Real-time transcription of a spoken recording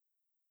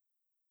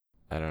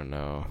I don't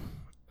know.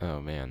 Oh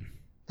man.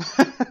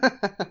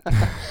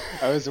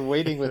 I was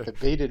waiting with a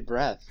bated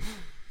breath.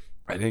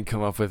 I didn't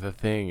come up with a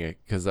thing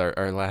because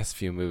our last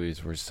few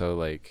movies were so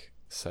like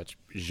such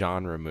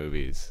genre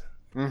movies,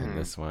 and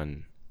this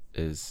one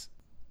is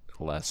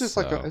less.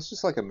 It's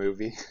just like a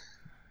movie.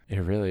 It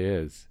really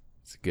is.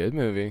 It's a good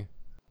movie.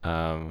 Be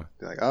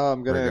like, oh,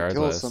 I'm gonna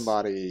kill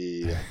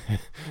somebody.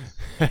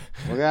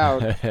 Look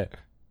out!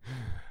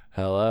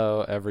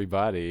 Hello,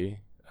 everybody.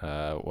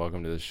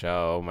 Welcome to the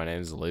show. My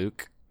name's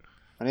Luke.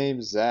 My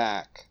name's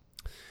Zach,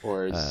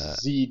 or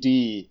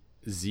ZD.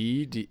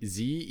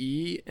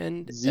 Z-E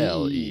and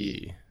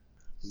L-E.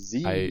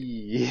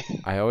 Z.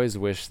 I always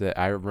wish that...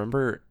 I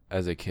remember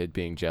as a kid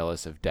being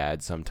jealous of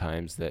Dad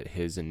sometimes that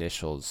his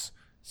initials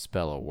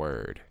spell a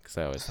word, because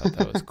I always thought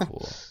that was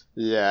cool.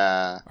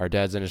 Yeah. Our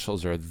dad's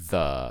initials are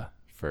the,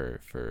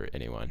 for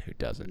anyone who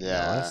doesn't know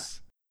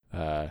us.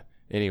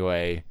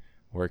 Anyway,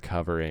 we're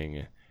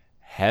covering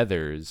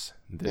Heathers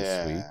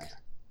this week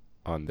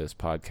on this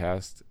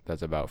podcast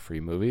that's about free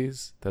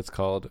movies. That's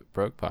called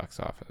Broke Box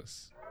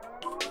Office.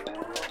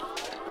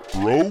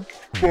 Broke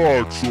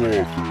Box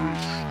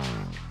Office.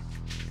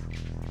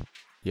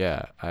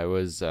 Yeah, I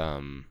was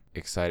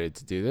excited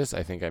to do this.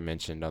 I think I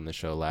mentioned on the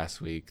show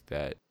last week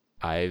that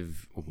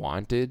I've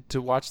wanted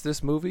to watch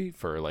this movie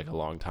for like a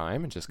long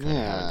time and just kind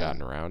of haven't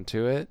gotten around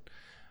to it.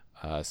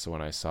 So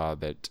when I saw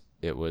that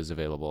it was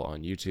available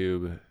on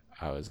YouTube,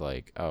 I was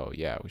like, oh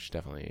yeah, we should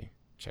definitely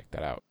check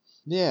that out.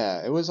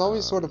 Yeah, it was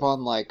always sort of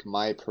on like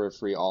my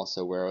periphery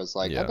also, where I was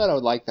like, I bet I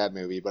would like that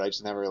movie, but I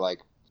just never like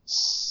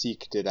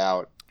seeked it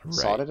out,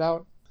 sought it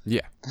out.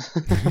 Yeah.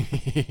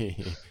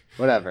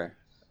 Whatever.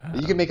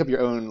 You can make up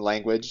your own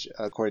language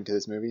according to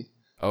this movie.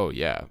 Oh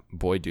yeah,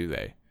 boy do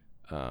they.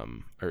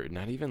 Or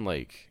not even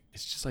like,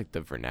 it's just like the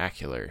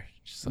vernacular,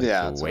 just like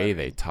the way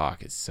they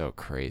talk is so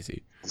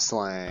crazy. The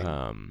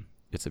slang.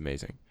 It's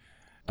amazing.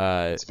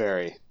 It's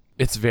very.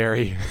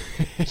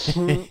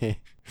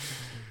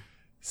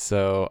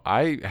 So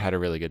I had a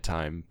really good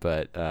time,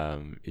 but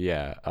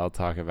yeah, I'll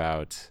talk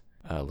about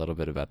a little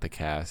bit about the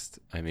cast.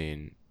 I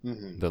mean,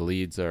 the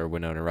leads are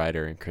Winona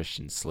Ryder and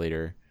Christian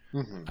Slater.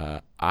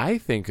 I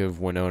think of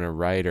Winona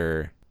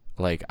Ryder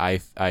like I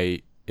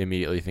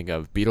immediately think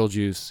of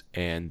Beetlejuice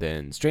and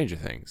then Stranger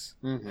Things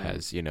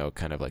as, you know,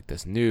 kind of like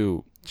this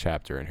new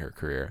chapter in her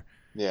career.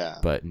 Yeah.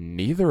 But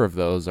neither of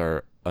those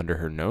are under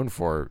her known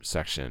for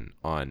section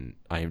on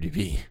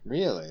IMDb.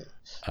 Really?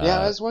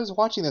 Yeah, as I was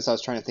watching this, I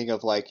was trying to think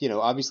of like, you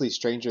know, obviously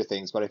Stranger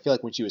Things, but I feel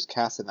like when she was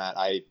cast in that,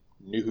 I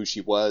knew who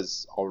she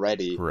was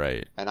already.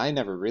 Right. And I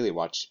never really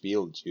watched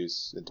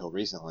Beetlejuice until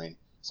recently,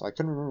 so I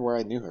couldn't remember where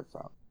I knew her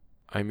from.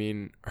 I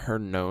mean, her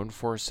known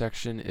for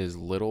section is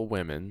Little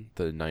Women,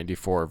 the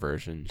 94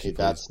 version. Okay,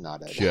 that's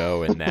not it.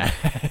 Joe in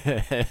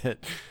that.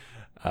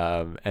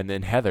 And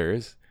then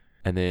Heathers.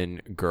 And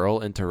then Girl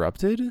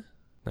Interrupted,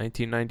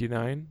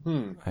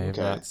 1999. I have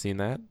not seen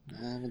that.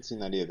 I haven't seen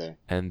that either.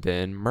 And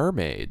then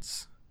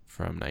Mermaids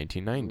from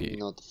 1990. I don't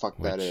know what the fuck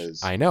that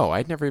is. I know.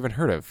 I'd never even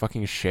heard of.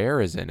 Fucking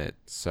Cher is in it.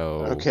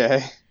 So.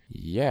 Okay.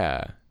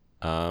 Yeah.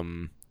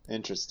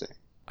 Interesting.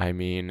 I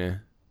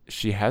mean,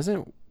 she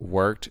hasn't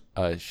worked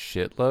a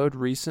shitload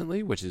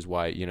recently, which is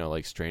why, you know,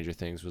 like Stranger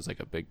Things was like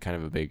a big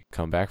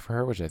comeback for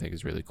her, which I think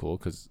is really cool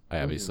because I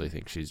obviously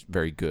think she's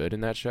very good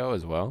in that show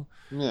as well.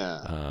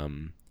 Yeah.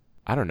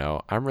 I don't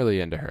know. I'm really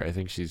into her. I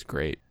think she's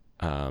great.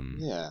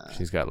 Yeah.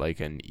 She's got like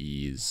an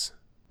ease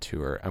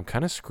to her. I'm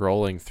kind of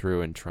scrolling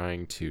through and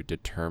trying to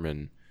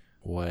determine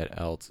what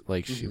else.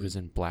 Like she was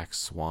in Black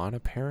Swan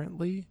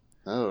apparently.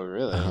 Oh,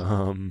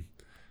 really?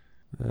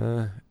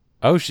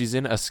 Oh, she's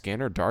in A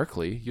Scanner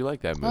Darkly. You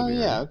like that movie? Oh,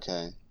 yeah, right?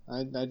 okay.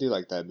 I do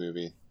like that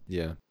movie.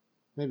 Yeah.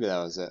 Maybe that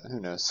was it. Who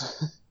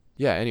knows?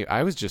 Yeah, anyway,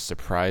 I was just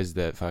surprised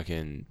that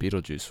fucking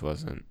Beetlejuice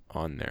wasn't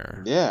on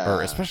there. Yeah.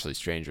 Or especially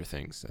Stranger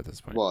Things at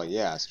this point. Well,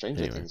 yeah,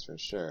 Stranger Things for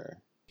sure.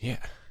 Yeah.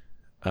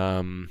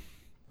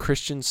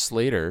 Christian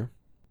Slater,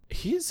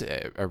 he's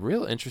a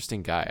real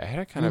interesting guy. I had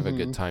a kind of a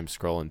good time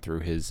scrolling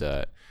through his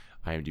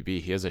IMDb.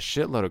 He has a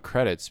shitload of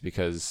credits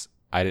because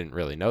I didn't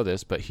really know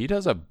this, but he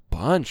does a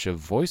bunch of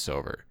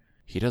voiceover.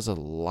 He does a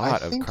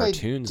lot of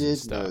cartoons and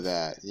stuff. I did know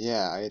that.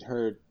 Yeah, I had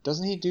heard.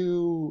 Doesn't he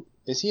do?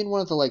 Is he in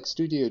one of the like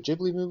Studio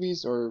Ghibli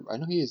movies? Or I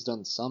know he has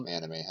done some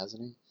anime,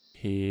 hasn't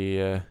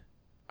he?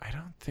 I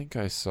don't think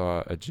I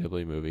saw a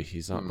Ghibli movie.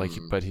 He's on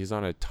but he's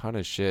on a ton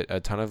of shit, a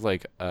ton of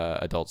like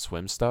Adult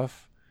Swim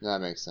stuff. That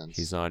makes sense.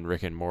 He's on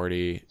Rick and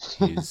Morty.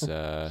 He's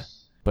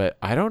but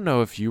I don't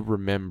know if you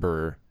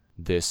remember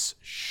this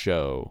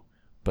show,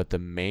 but the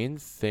main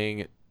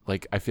thing.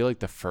 Like, I feel like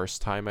the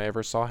first time I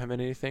ever saw him in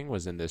anything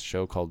was in this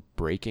show called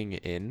Breaking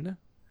In.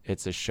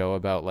 It's a show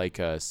about, like,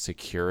 a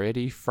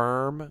security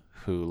firm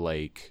who,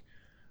 like,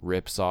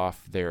 rips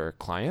off their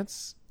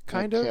clients,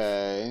 kind of.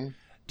 Okay.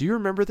 Do you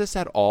remember this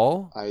at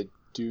all? I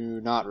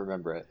do not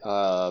remember it.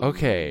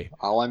 Okay.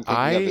 All I'm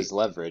thinking of is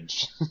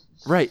Leverage.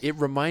 Right. It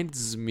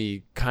reminds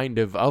me kind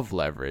of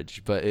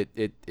Leverage, but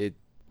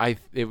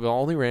it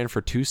only ran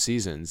for 2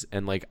 seasons,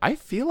 and like I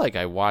feel like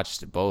I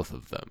watched both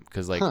of them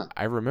because like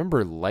I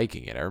remember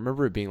liking it. I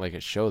remember it being like a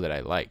show that I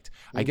liked.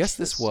 I guess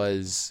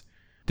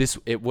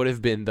it would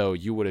have been though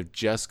you would have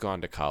just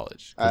gone to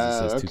college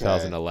because it says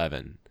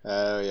 2011.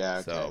 Oh yeah,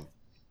 okay. So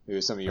it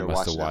was something you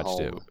must have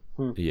watched watched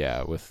it.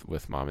 Yeah,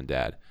 with mom and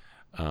dad.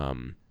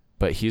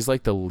 But he's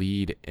like the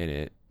lead in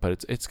it.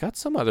 But it's got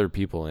some other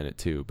people in it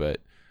too.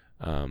 But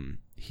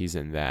he's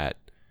in that.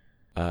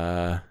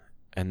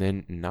 And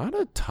then not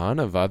a ton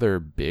of other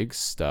big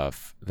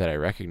stuff that I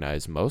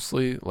recognize.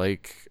 Mostly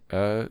like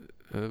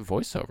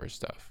voiceover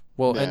stuff.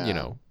 Well, and you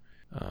know,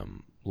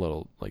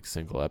 little like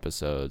single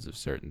episodes of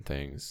certain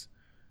things.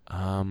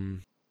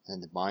 And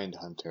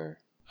Mindhunter.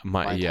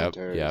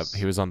 Yeah.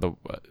 He was on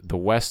the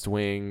West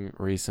Wing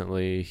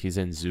recently. He's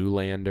in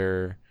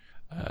Zoolander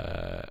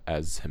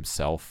as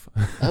himself.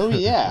 Oh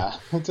yeah,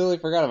 I totally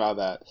forgot about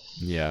that.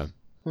 Yeah.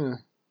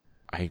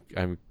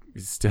 I'm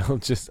still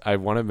I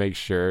want to make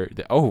sure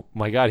that, oh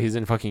my god, he's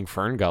in fucking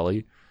Fern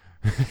Gully.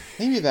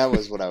 Maybe that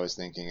was what I was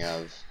thinking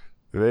of.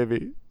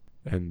 Maybe.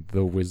 And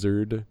The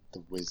Wizard.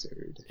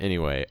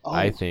 Anyway,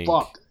 I think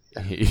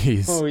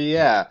he's... Oh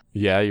yeah.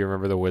 Yeah, you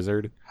remember The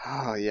Wizard?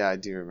 Oh yeah, I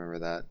do remember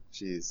that.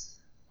 Jeez.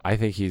 I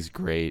think he's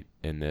great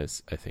in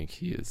this. I think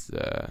he is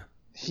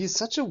he's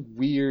such a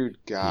weird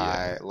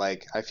guy. Yeah.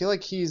 Like I feel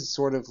like he's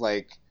sort of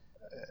like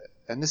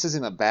and this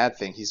isn't a bad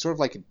thing. He's sort of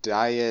like a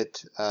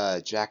diet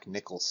Jack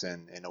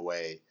Nicholson in a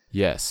way.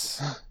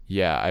 Yes.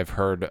 Yeah, I've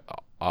heard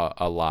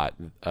a lot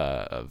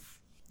of,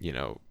 you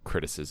know,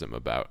 criticism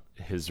about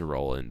his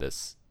role in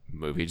this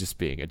movie just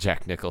being a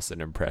Jack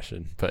Nicholson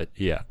impression. But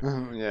yeah,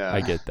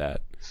 I get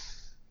that.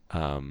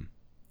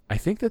 I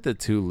think that the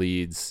two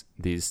leads,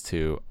 these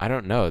two, I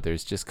don't know.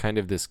 There's just kind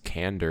of this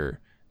candor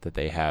that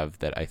they have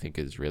that I think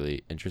is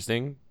really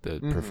interesting. The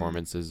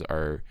performances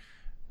are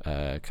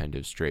kind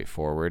of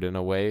straightforward in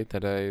a way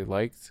that I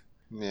liked.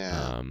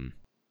 Yeah.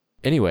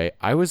 Anyway,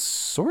 I was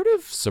sort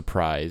of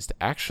surprised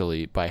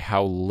actually by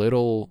how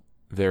little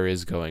there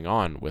is going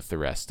on with the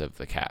rest of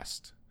the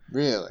cast.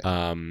 Really?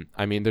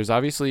 I mean, there's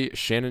obviously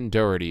Shannon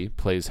Doherty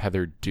plays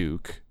Heather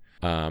Duke.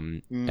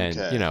 And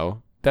you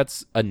know,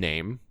 that's a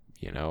name.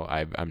 You know,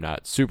 I'm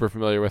not super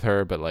familiar with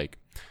her, but like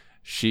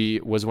she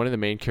was one of the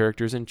main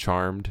characters in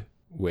Charmed,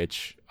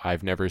 which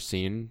I've never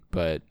seen,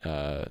 but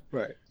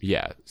right.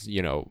 Yeah,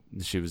 you know,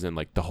 she was in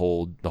like the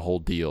whole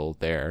deal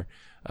there.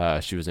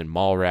 She was in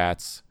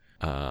Mallrats.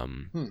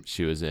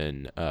 She was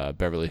in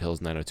Beverly Hills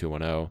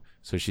 90210.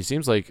 So she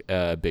seems like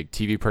a big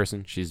TV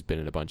person. She's been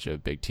in a bunch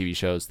of big TV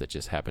shows that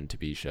just happen to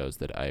be shows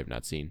that I have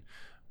not seen.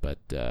 But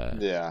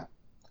yeah.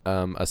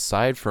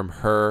 Aside from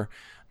her,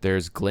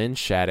 there's Glenn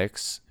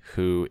Shaddix,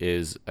 who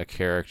is a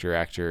character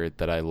actor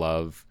that I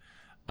love.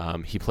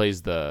 He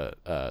plays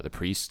the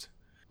priest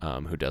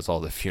who does all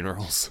the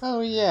funerals.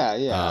 Oh yeah.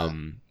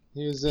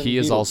 He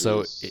is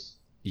also.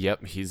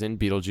 Yep, he's in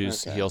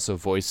Beetlejuice. Okay. He also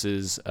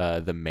voices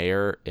the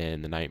mayor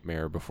in The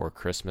Nightmare Before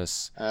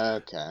Christmas.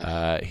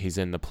 Okay. He's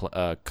in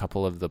a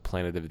couple of the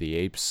Planet of the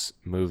Apes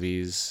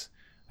movies,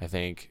 I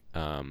think.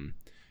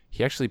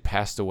 He actually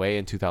passed away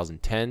in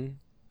 2010,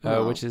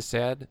 which is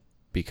sad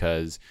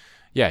because,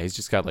 yeah, he's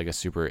just got like a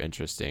super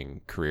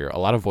interesting career. A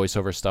lot of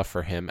voiceover stuff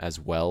for him as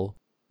well,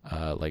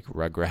 like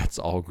Rugrats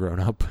All Grown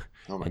Up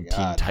and God.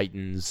 Teen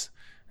Titans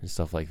and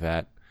stuff like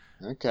that.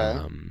 Okay.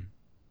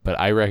 But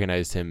I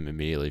recognized him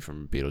immediately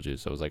from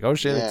Beetlejuice. So I was like, oh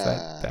shit, it's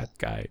that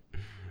guy.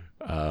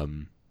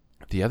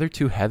 The other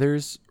two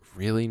Heathers,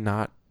 really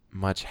not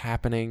much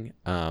happening.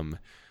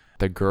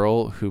 The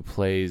girl who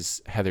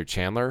plays Heather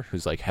Chandler,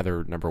 who's like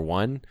Heather number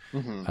 1,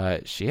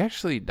 she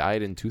actually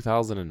died in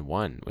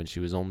 2001 when she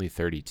was only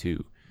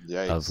 32.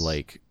 Yikes. Of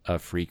like a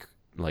freak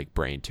like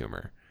brain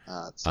tumor.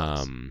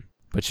 That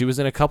but she was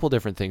in a couple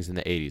different things in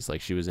the 80s.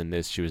 Like she was in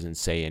this, she was in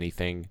Say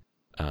Anything.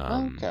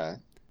 Okay.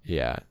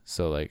 Yeah,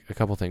 so like a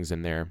couple things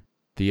in there.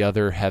 The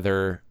other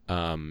Heather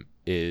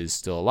is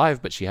still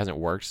alive, but she hasn't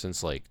worked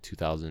since like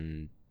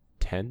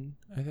 2010,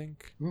 I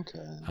think.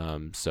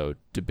 Okay. So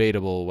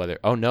debatable whether.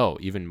 Oh no,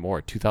 even more,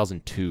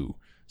 2002.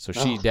 So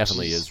she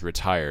definitely is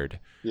retired.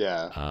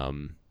 Yeah.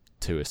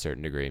 To a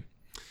certain degree.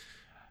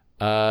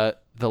 The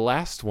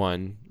last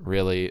one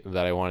really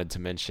that I wanted to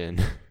mention.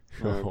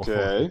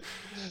 Okay.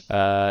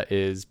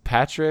 Is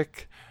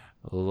Patrick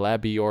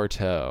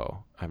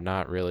Labyorteaux. I'm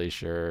not really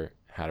sure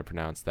how to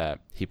pronounce that.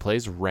 He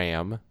plays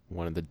Ram,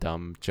 one of the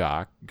dumb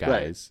jock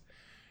guys.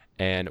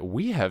 Right. And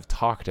we have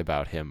talked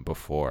about him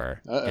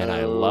before. And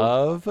I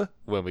love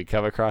when we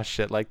come across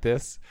shit like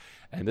this.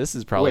 And this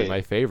is probably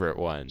my favorite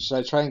one. Should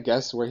I try and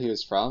guess where he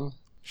was from?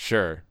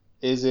 Sure.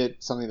 Is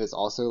it something that's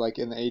also like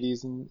in the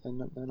 80s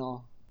and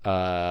all?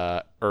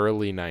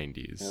 Early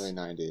 90s. Early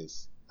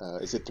 90s.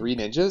 Is it Three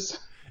Ninjas?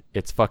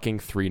 It's fucking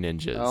Three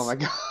Ninjas. Oh my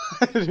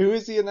god. Who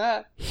is he in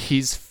that?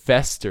 He's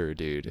Fester,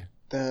 dude.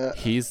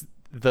 He's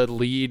the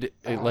lead,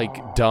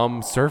 like,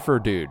 dumb surfer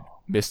dude.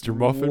 Mr.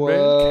 Muffin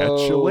Man,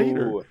 catch you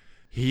later.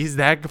 He's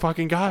that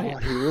fucking guy. Oh,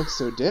 he looks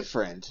so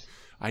different.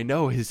 I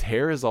know his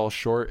hair is all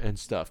short and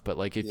stuff, but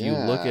like if you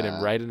look at him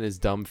Yeah. right in his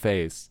dumb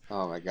face,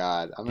 Oh my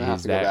god, I'm gonna have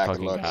he's to go that back and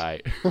fucking look.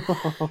 guy.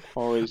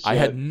 Holy shit! I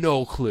had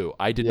no clue.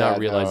 I did Yeah, not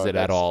realize no, it at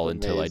that's all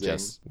until I amazing.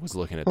 just was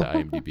looking at the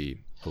IMDb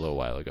a little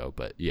while ago.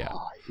 But yeah,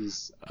 Oh,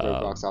 he's great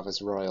box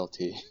office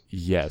royalty.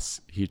 yes,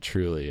 he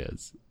truly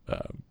is.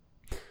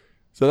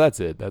 So that's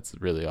it. That's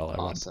really all I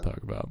wanted to Awesome.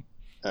 talk about.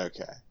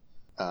 Okay.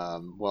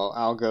 Well,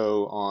 I'll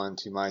go on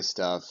to my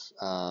stuff.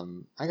 I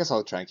guess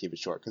I'll try and keep it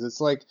short because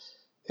it's like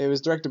it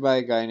was directed by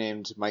a guy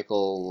named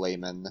Michael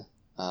Lehman.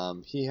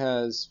 He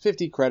has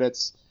 50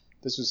 credits.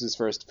 This was his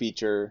first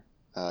feature.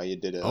 He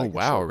did it. Oh, Like, a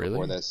wow, short really?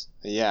 Before this,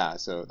 yeah.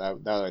 So that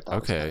I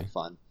thought was kind of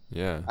fun.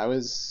 Yeah. I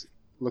was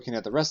looking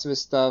at the rest of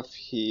his stuff.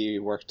 He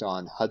worked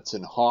on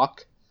Hudson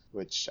Hawk,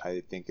 which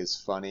I think is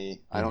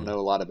funny. I don't know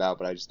a lot about,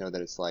 but I just know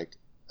that it's like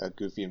a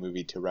goofy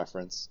movie to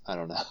reference. I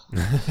don't know.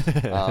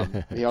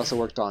 He also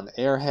worked on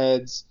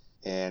Airheads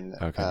and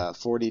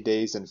 40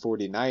 Days and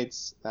 40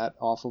 Nights, that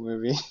awful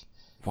movie.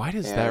 Why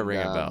does that and, ring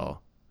a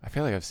bell? I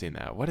feel like I've seen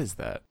that. What is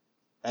that?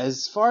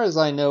 As far as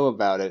I know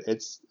about it,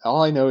 it's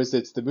all I know is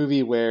it's the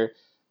movie where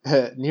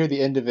near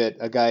the end of it,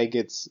 a guy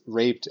gets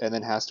raped and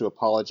then has to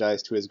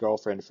apologize to his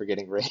girlfriend for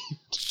getting raped.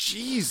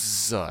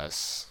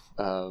 Jesus.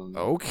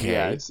 Okay.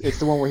 Yeah, it's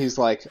the one where he's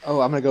like, "Oh,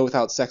 I'm gonna go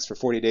without sex for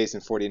 40 days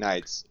and 40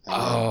 nights." And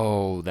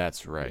Oh,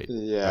 that's right.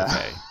 yeah.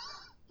 Okay.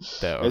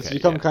 It's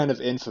become kind of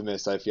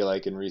infamous, I feel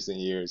like, in recent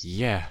years.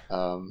 Yeah.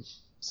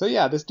 So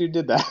yeah, this dude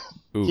did that.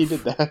 Oof. He did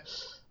that.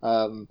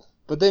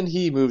 But then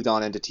he moved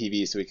on into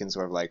TV, so we can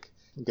sort of like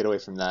get away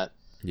from that.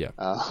 Yeah.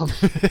 Not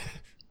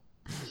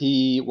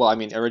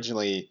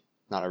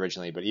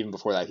originally, but even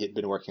before that, he had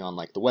been working on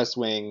like The West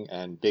Wing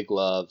and Big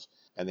Love,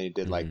 and then he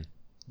did like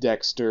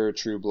Dexter,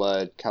 True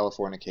Blood,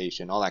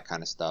 Californication, all that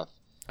kind of stuff.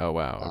 Oh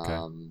wow. Okay.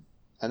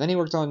 And then he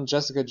worked on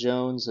Jessica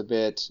Jones a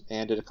bit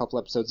and did a couple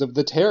episodes of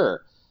The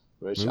Terror,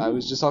 which I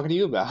was just talking to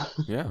you about.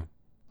 Yeah.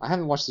 I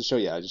haven't watched the show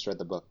yet. I just read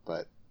the book,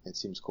 but it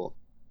seems cool.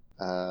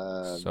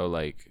 So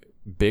like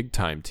big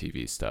time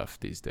TV stuff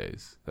these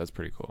days. That's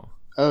pretty cool.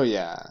 Oh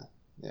yeah.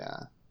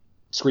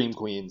 Scream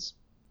Queens.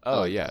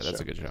 Oh like yeah, that that's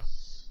show. a good show.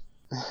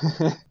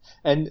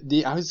 And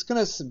I was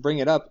gonna bring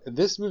it up.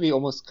 This movie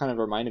almost kind of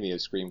reminded me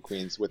of Scream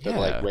Queens with the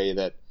like way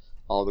that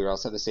all the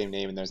girls have the same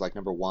name and there's like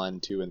number 1,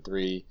 2, and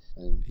 3.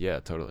 And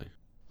yeah, totally.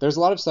 there's a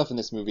lot of stuff in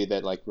this movie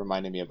that like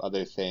reminded me of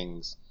other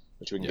things,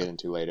 which we can get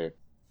into later.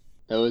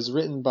 It was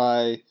written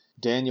by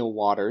Daniel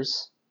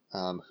Waters,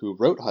 who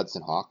wrote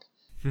Hudson Hawk.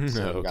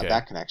 So we got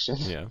that connection.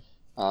 Yeah.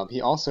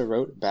 He also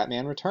wrote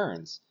Batman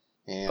Returns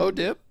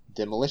and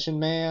Demolition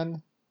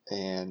Man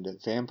and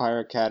Vampire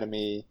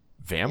Academy.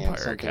 And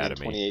something in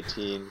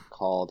 2018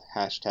 called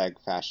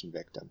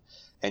 #FashionVictim.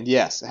 And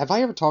yes, have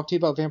I ever talked to you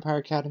about Vampire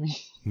Academy?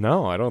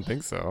 No, I don't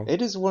think so.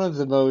 It is one of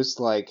the most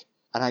like,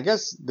 and I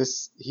guess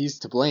he's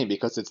to blame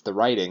because it's the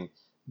writing.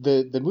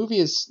 The movie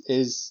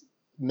is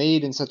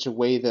made in such a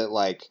way that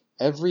like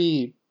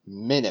every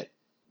minute,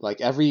 like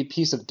every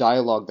piece of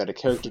dialogue that a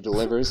character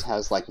delivers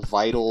has like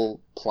vital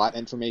plot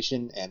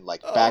information and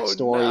like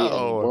backstory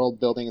and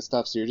world building and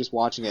stuff. So you're just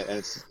watching it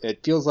and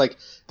it feels like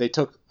they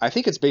took, I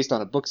think it's based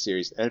on a book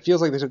series, and it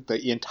feels like they took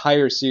the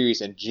entire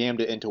series and jammed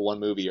it into one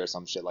movie or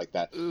some shit like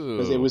that.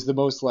 Because it was the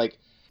most like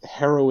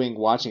harrowing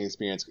watching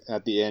experience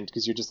at the end,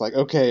 because you're just like,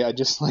 okay, I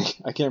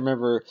can't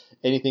remember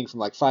anything from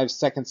like 5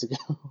 seconds ago.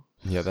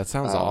 Yeah, that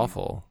sounds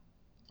awful.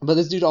 But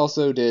this dude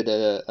also did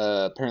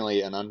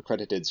apparently an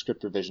uncredited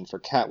script revision for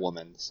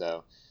Catwoman,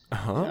 so...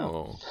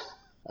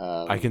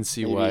 I can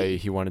see why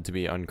he wanted to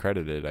be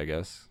uncredited, I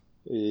guess.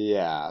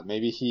 Yeah,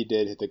 maybe he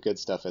did the good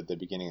stuff at the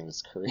beginning of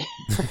his career.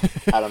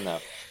 I don't know.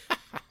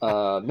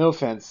 No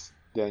offense,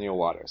 Daniel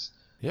Waters.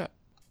 Yeah.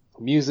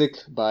 Music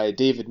by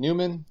David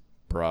Newman.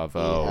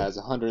 Bravo. He has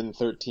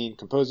 113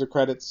 composer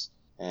credits,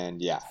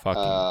 and yeah.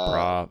 Fucking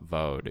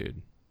bravo,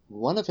 dude.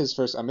 One of his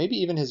first, maybe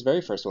even his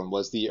very first one,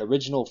 was the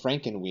original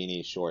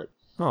Frankenweenie short.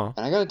 Oh.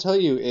 And I gotta tell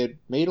you, it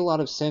made a lot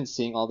of sense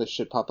seeing all this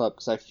shit pop up,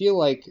 because I feel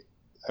like,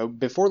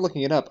 before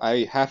looking it up,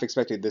 I half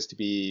expected this to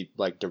be,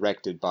 like,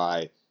 directed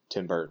by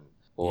Tim Burton.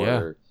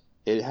 Or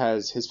it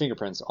has his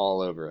fingerprints all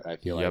over it, I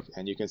feel like.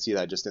 And you can see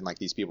that just in, like,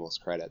 these people's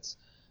credits.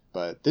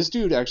 But this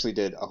dude actually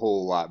did a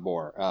whole lot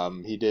more.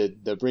 He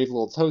did The Brave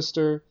Little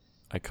Toaster.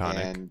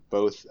 Iconic. And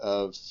both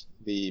of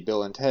the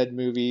Bill and Ted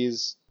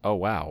movies. Oh,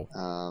 wow.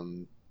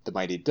 The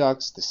Mighty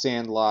Ducks, The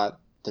Sandlot,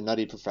 The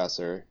Nutty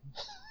Professor.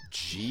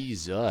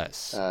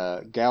 Jesus.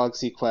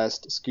 Galaxy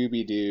Quest,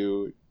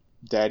 Scooby-Doo,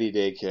 Daddy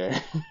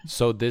Daycare.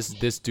 So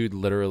this dude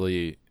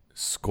literally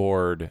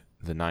scored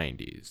the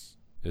 90s,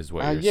 is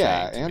what you're saying.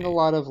 Yeah, and a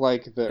lot of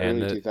like the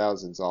early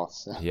 2000s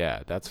also.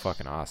 Yeah, that's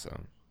fucking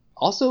awesome.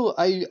 Also,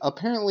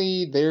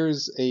 apparently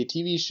there's a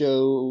TV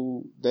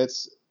show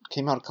that's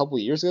came out a couple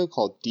of years ago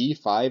called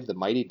D5, The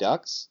Mighty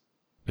Ducks.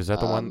 Is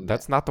that the one?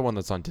 That's not the one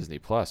that's on Disney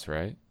Plus,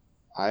 right?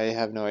 I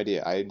have no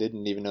idea. I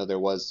didn't even know there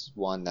was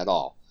one at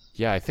all.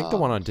 Yeah, I think the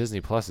one on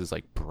Disney Plus is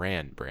like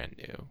brand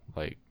new,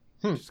 like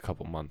just a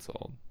couple months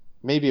old.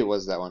 Maybe it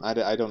was that one.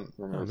 I don't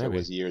remember if it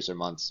was years or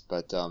months,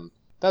 but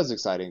that was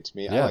exciting to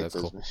me. I Yeah, like that's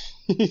those cool.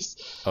 movies.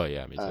 Oh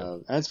yeah, me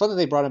too. And it's fun that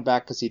they brought him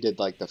back because he did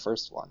like the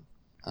first one.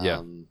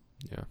 Yeah.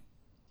 Yeah.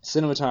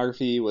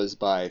 Cinematography was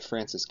by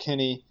Francis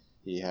Kenny.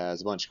 He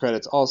has a bunch of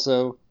credits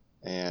also,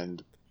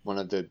 and one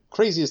of the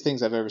craziest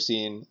things I've ever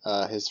seen,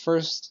 his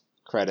first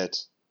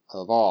credit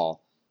of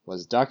all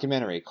was a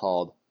documentary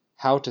called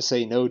How to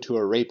Say No to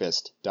a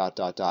Rapist, ...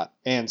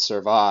 and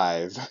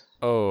Survive.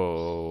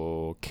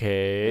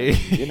 Okay.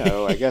 You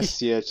know, I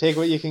guess you take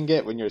what you can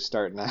get when you're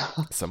starting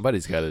out.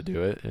 Somebody's got to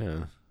do it.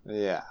 Yeah.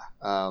 Yeah.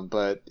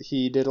 But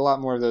he did a lot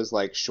more of those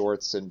like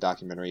shorts and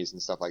documentaries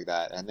and stuff like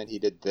that. And then he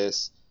did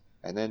this,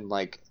 and then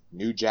like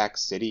New Jack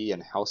City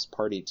and House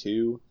Party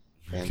 2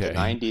 and the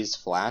 90s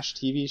Flash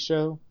TV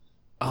show,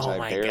 which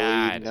I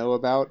barely know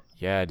about.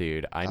 Yeah,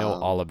 dude. I know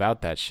all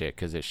about that shit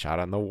because it shot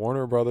on the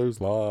Warner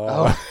Brothers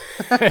lot.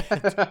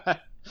 Oh.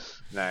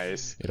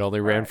 Nice. It only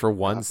ran for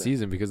one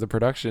season because the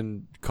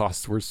production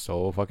costs were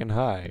so fucking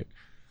high.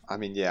 I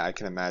mean, yeah, I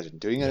can imagine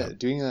doing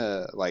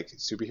a like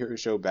superhero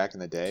show back in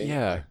the day.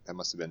 Yeah, like, that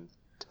must have been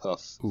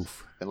tough.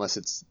 Oof. Unless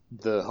it's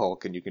the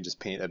Hulk and you can just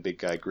paint a big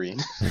guy green.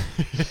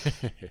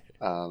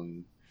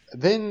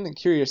 Then,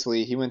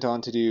 curiously, he went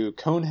on to do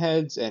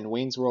Coneheads and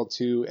Wayne's World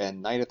 2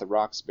 and Night at the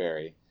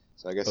Roxbury.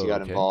 So I guess he got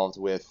involved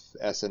with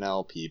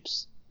SNL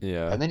peeps.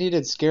 Yeah. And then he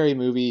did Scary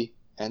Movie,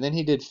 and then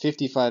he did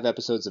 55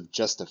 episodes of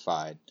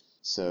Justified.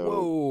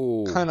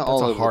 So kind of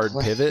all over the place.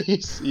 Hard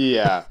pivot.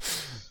 Yeah.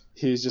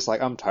 He was just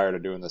like, I'm tired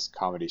of doing this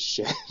comedy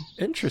shit.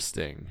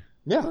 Interesting.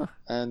 Yeah. Huh.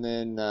 And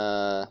then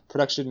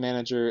production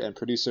manager and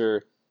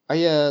producer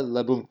Aya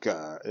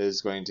Labunka is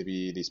going to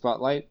be the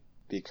spotlight,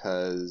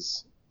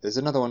 because there's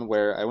another one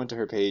where I went to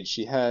her page.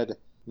 She had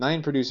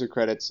 9 producer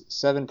credits,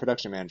 7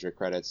 production manager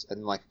credits,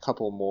 and like a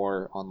couple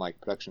more on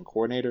like production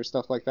coordinator,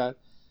 stuff like that.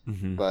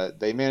 Mm-hmm. But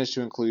they managed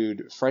to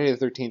include Friday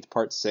the 13th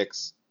Part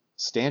 6,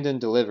 Stand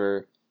and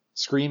Deliver,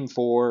 Scream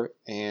 4,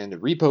 and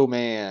Repo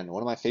Man,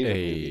 one of my favorite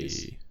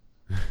movies.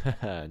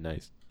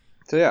 Nice.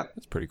 So yeah.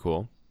 That's pretty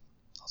cool.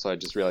 So I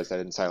just realized I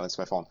didn't silence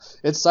my phone.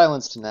 It's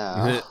silenced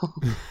now.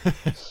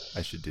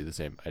 I should do the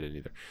same. I didn't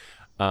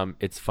either.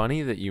 It's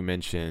funny that you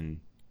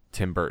mentioned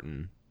Tim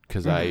Burton,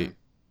 because I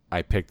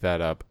picked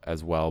that up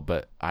as well,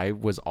 but I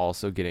was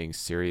also getting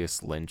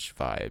serious Lynch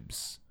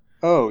vibes.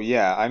 Oh,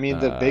 yeah. I mean,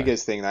 the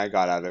biggest thing that I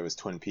got out of it was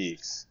Twin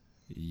Peaks.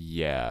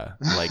 Yeah.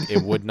 Like,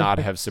 it would not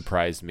have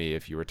surprised me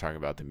if you were talking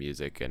about the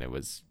music and it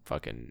was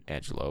fucking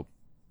Angelo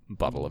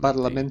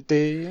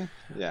Badalamenti.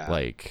 Yeah.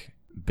 Like,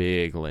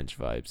 big Lynch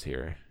vibes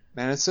here.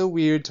 Man, it's so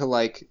weird to,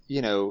 like,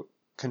 you know,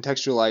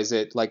 contextualize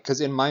it. Like,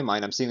 because in my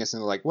mind, I'm seeing this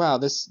and like, wow,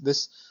 this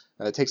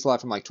takes a lot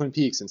from, like, Twin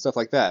Peaks and stuff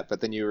like that. But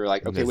then you were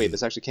like, okay, wait,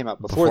 this actually came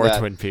out before that.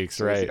 Twin Peaks,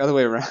 so right. it's the other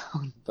way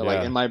around. But,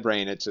 like, in my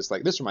brain, it's just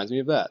like, this reminds me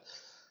of that.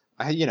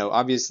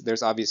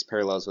 There's obvious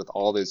parallels with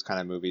all those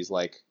kind of movies,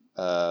 like,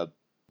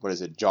 what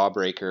is it,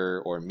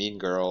 Jawbreaker or Mean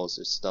Girls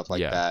or stuff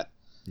like that.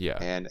 Yeah.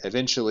 And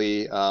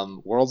eventually,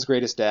 World's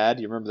Greatest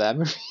Dad. You remember that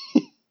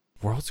movie?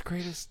 World's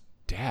Greatest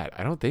Dad?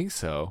 I don't think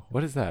so.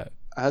 What is that?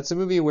 It's a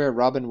movie where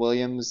Robin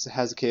Williams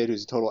has a kid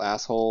who's a total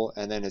asshole,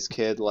 and then his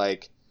kid,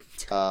 like,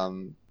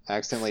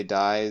 accidentally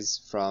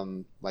dies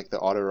from, like, the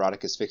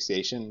autoerotic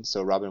asphyxiation.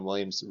 So Robin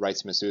Williams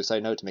writes him a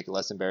suicide note to make it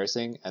less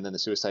embarrassing, and then the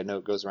suicide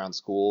note goes around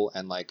school,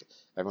 and, like,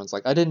 everyone's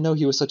like, I didn't know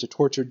he was such a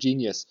tortured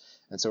genius.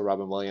 And so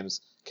Robin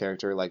Williams'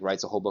 character, like,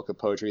 writes a whole book of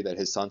poetry that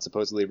his son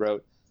supposedly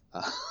wrote.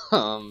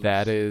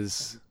 That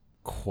is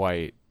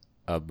quite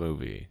a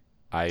movie.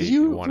 I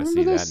want to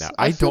see this? that now.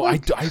 I feel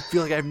like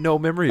I have no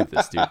memory of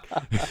this, dude.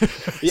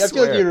 Yeah, I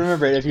feel like you'd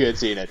remember it if you had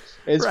seen it.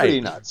 It's pretty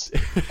nuts.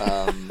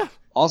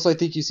 Also, I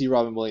think you see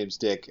Robin Williams'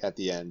 dick at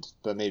the end,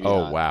 but maybe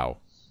not. Oh, wow.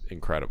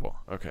 Incredible.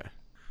 Okay.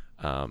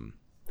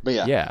 But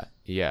yeah.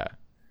 Yeah.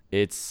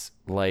 It's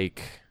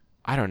like,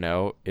 I don't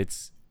know.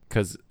 It's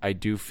because I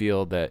do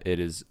feel that it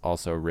is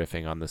also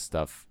riffing on the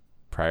stuff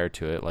prior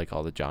to it, like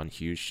all the John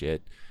Hughes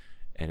shit,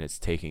 and it's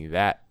taking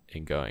that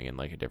and going in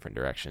like a different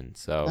direction.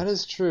 So that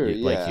is true.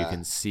 Like you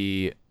can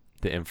see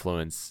the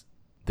influences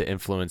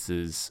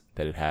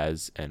that it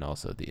has, and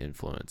also the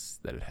influence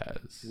that it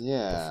has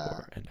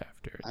before and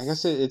after. I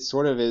guess it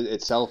sort of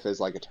itself is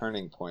like a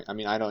turning point. I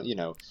mean, I don't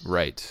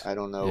right. I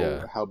don't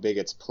know how big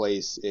its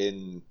place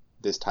in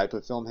this type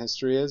of film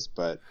history is,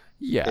 but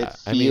it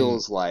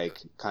feels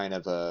like kind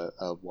of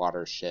a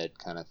watershed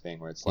kind of thing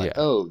where it's like,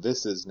 oh,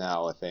 this is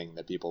now a thing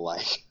that people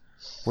like.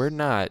 We're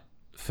not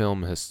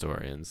film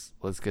historians.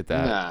 Let's get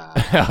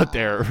that out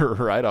there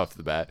right off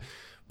the bat.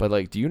 But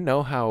like, do you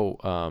know how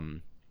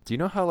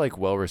like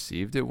well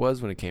received it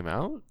was when it came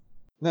out?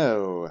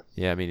 No.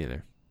 Yeah, me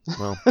neither.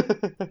 Well,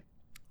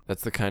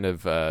 that's the kind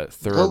of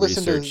thorough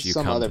research you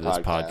come to this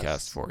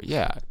podcast for.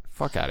 Yeah,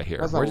 fuck out of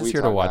here. We're just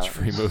here to watch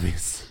free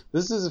movies.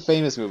 This is a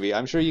famous movie.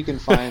 I'm sure you can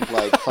find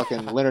like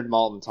fucking Leonard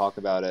Maltin talk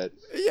about it.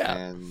 Yeah.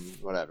 And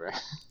whatever.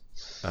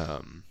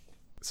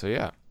 So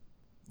yeah.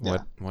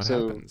 What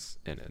happens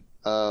in it?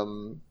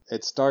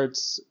 It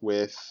starts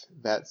with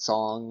that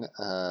song.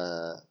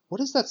 What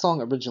is that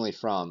song originally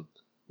from?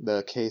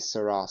 The Que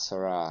Sera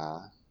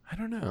Sera. I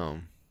don't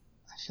know.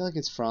 I feel like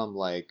it's from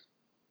like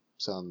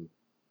some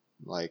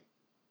like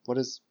what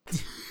is,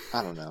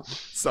 I don't know.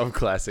 Some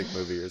classic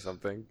movie or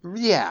something.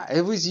 Yeah,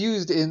 it was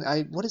used in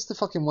what is the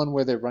fucking one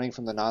where they're running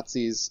from the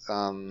Nazis?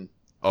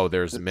 Oh,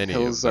 there's The many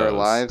Hills of Are those.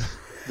 Alive.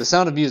 The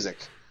Sound of Music.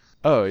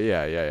 Oh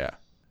yeah.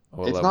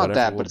 Well, It's not whatever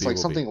that, will but it's be, like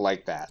will something be.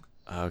 like that.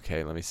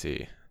 Okay, let me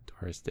see.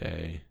 Doris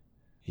Day.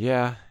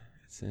 Yeah,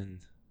 it's in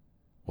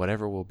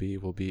whatever will be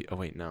will be. Oh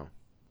wait, no.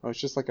 Oh, it's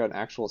just like an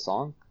actual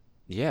song.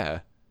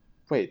 Yeah,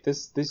 Wait,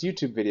 this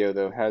YouTube video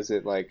though has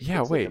it like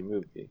Yeah, it's wait. like a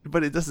movie.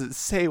 but it doesn't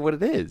say what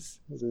it is.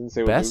 It doesn't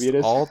say what Best movie it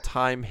is.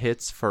 all-time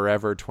hits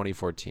forever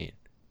 2014.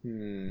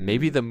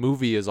 Maybe the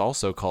movie is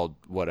also called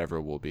Whatever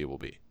Will Be Will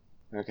Be.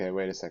 Okay,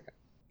 wait a second.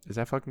 Is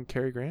that fucking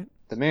Cary Grant?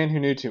 The Man Who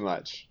Knew Too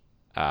Much.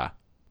 Ah,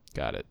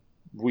 got it.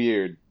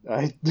 Weird.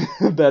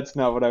 That's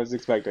not what I was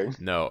expecting.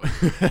 No.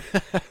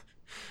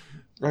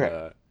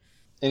 Okay.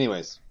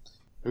 Anyways,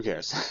 who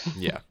cares?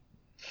 Yeah.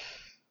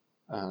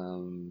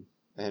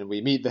 And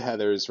we meet the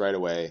Heathers right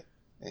away,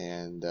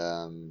 and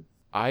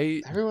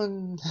I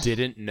everyone.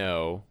 didn't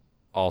know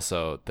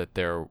also that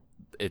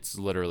it's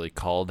literally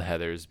called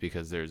Heathers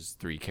because there's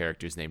 3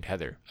 characters named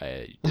Heather.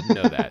 I didn't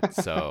know that,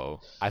 so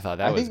I thought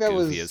that I was think that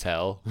goofy was- as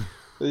hell.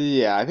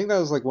 Yeah, I think that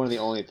was like one of the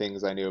only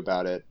things I knew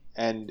about it,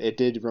 and it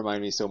did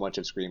remind me so much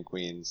of Scream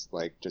Queens,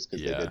 like just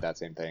because Yeah. they did that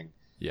same thing.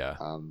 Yeah,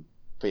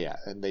 But yeah,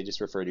 and they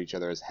just refer to each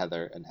other as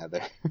Heather and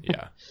Heather.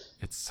 yeah.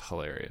 It's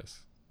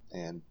hilarious.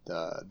 And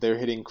they're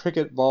hitting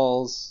croquet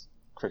balls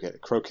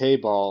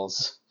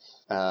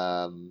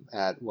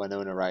at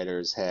Winona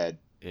Ryder's head.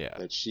 Yeah.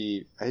 That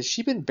has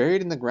she been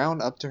buried in the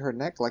ground up to her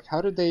neck? Like,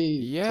 how did they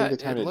Yeah, take the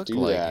time it to looked do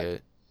like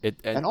that? it.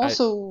 And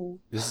also,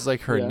 This is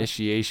like her Yeah.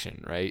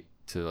 initiation, right?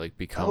 To like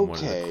become one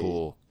of the Okay.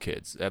 cool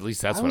kids. At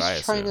least that's I what was I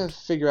trying assumed. to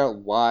figure out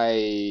why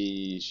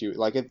she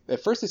like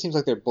at first it seems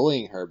like they're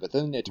bullying her, but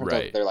then it turns out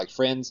Right. they're like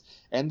friends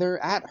and they're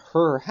at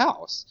her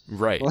house.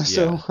 Right.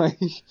 So Yeah. like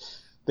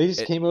they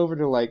just It- came over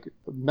to like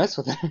mess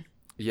with her.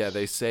 Yeah.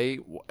 They say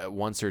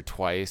once or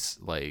twice,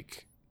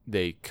 like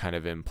they kind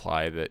of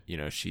imply that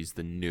she's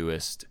the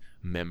newest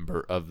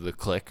member of the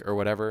clique or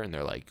whatever, and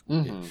they're like,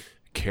 Mhm.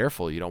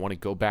 careful, you don't want to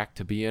go back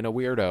to being a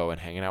weirdo and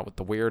hanging out with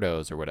the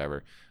weirdos or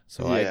whatever.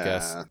 So I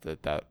guess Yeah.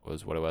 that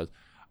was what it was.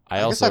 I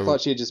guess I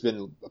thought she had just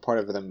been a part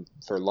of them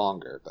for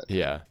longer, but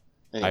Yeah.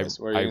 anyways,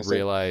 what were you I gonna say?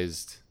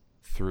 realized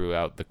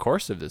throughout the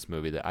course of this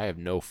movie that I have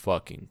no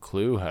fucking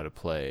clue how to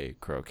play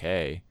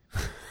croquet.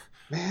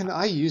 Man,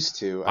 I used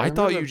to. I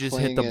thought remember you just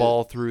hit playing the it-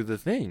 ball through the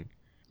thing,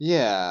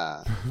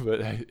 Yeah, but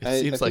it I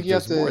seems think like you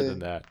have there's more to- than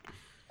that.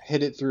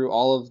 hit it through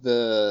all of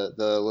the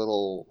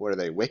little, what are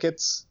they,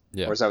 wickets?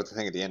 Yeah. Or is that what the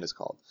thing at the end is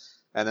called?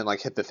 And then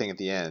like hit the thing at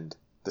the end,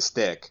 the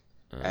stick.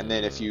 And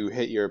then if you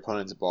hit your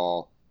opponent's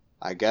ball,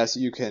 I guess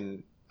you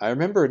can. I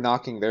remember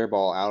knocking their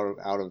ball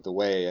out of the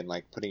way and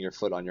like putting your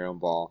foot on your own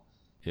ball.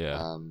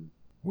 Yeah,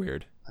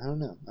 weird. I don't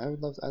know.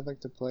 I'd like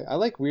to play. I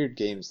like weird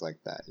games like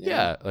that. you know?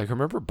 Yeah, like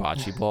remember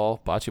bocce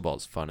ball? Bocce ball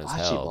is fun as Bocce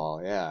hell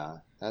ball. Yeah,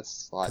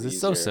 that's a lot because easier.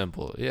 it's so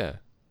simple. Yeah,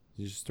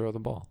 you just throw the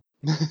ball.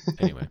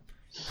 Anyway,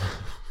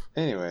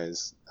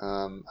 Anyways,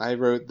 I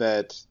wrote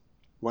that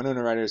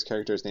Winona Ryder's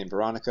character is named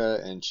Veronica,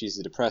 and she's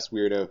a depressed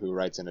weirdo who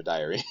writes in a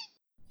diary.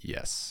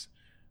 yes,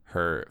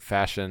 her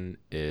fashion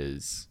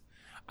is.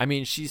 I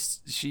mean, she's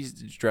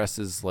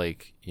dresses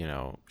like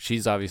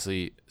she's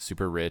obviously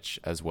super rich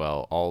as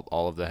well.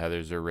 All of the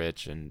Heathers are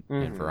rich, and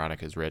Mhm.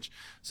 Veronica's rich,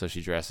 so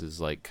she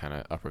dresses like kind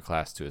of upper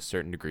class to a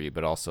certain degree,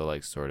 but also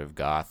like sort of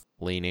goth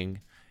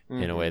leaning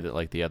in a way that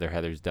like the other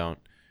Heathers don't.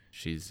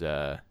 She's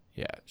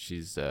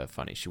she's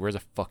funny. She wears a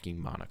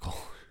fucking monocle.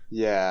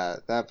 Yeah,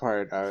 that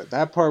part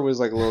was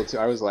like a little too.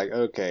 I was like,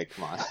 okay,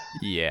 come on.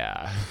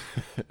 Yeah.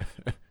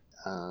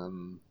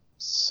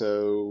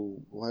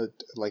 So what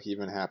like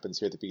even happens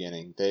here at the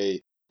beginning?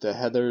 The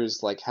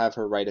Heathers like have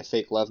her write a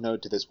fake love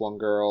note to this one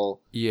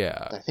girl.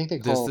 Yeah. I think they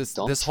call this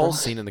Dump whole Truck.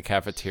 scene in the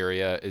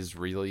cafeteria is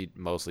really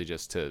mostly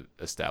just to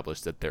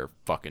establish that they're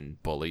fucking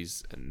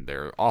bullies and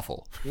they're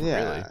awful.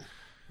 Yeah, Really.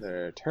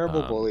 they're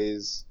terrible Um,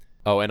 bullies.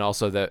 Oh, and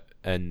also that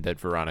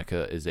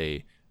Veronica is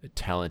a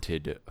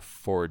talented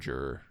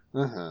forger.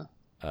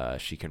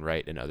 She can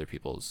write in other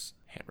people's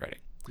handwriting.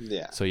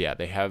 Yeah, So yeah,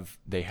 they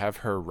have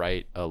her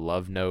write a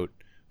love note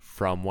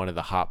from one of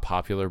the hot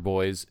popular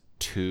boys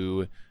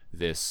to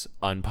this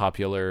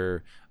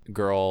unpopular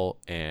girl,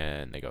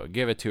 and they go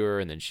give it to her,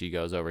 and then she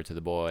goes over to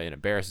the boy and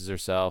embarrasses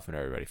herself, and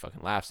everybody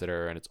fucking laughs at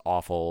her, and it's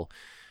awful.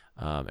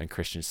 And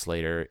Christian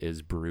Slater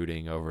is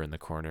brooding over in the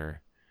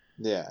corner.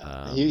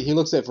 yeah. He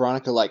looks at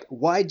Veronica like,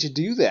 "Why'd you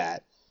do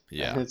that?"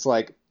 Yeah. And it's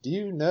like, do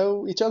you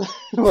know each other?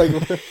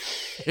 Like,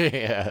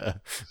 Yeah.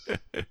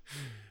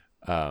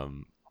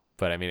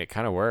 But I mean, it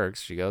kind of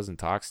works. She goes and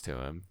talks to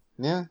him.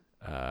 yeah.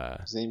 Uh,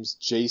 His name's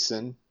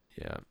Jason,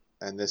 yeah.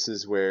 and this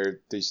is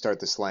where they start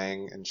the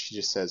slang, and she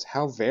just says,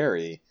 "How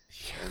very,"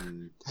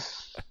 and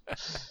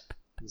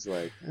he's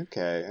like,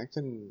 "Okay,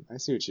 I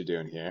see what you're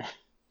doing here."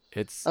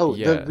 It's Oh,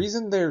 yeah. the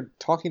reason they're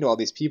talking to all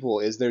these people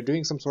is they're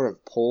doing some sort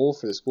of poll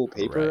for the school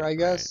paper, Right, I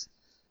guess,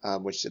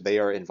 which they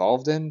are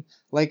involved in.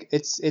 Like,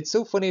 it's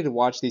so funny to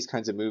watch these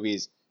kinds of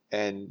movies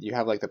and you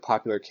have like the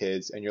popular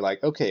kids, and you're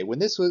like, okay, when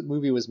this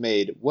movie was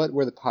made, what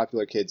were the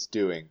popular kids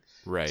doing?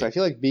 Right. So I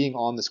feel like being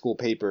on the school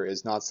paper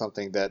is not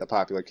something that a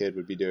popular kid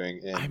would be doing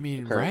in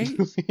the current right?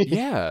 movie.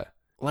 Yeah.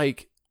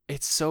 Like,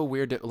 it's so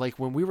weird. Like,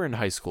 when we were in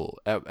high school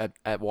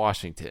at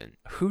Washington,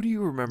 who do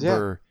you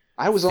remember?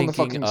 I was on the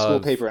thinking fucking school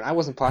of- paper, and I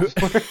wasn't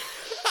popular.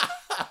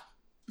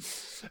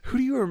 Who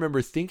do you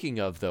remember thinking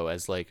of, though,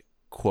 as, like,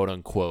 quote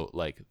unquote,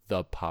 like,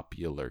 the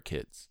popular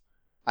kids?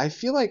 I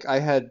feel like I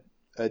had,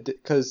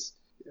 because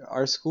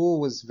our school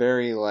was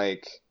very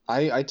like,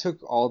 I took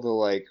all the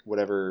like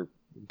whatever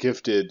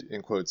gifted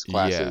in quotes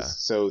classes, Yeah.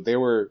 so they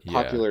were Yeah.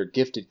 popular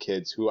gifted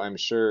kids who I'm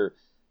sure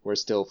were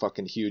still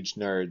fucking huge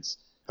nerds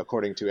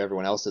according to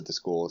everyone else at the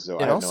school. So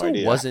I It have also no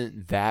idea.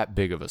 wasn't that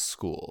big of a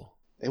school.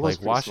 It was Like,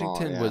 pretty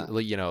Washington small, yeah.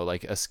 was, you know,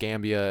 like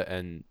Escambia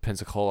and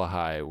Pensacola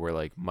High were,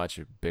 like, much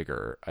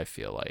bigger, I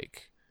feel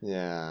like.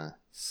 Yeah,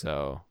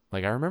 So,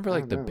 like, I remember, I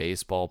like, don't the know.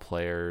 baseball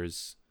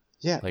players.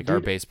 yeah. Like, dude, our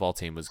baseball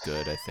team was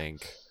good, I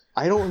think.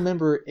 I don't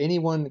remember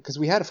anyone because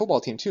we had a football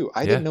team too.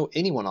 I Yeah. didn't know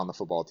anyone on the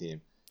football team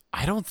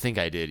I don't think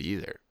I did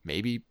either.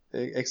 Maybe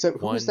except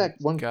who was One that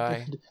one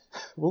guy.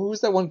 Who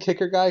was that one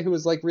kicker guy who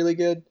was like really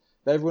good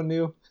that everyone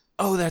knew?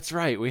 Oh, that's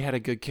right. We had a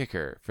good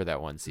kicker for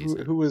that one Who,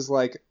 season. who was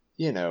like,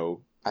 you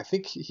know, I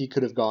think he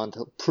could have gone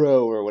to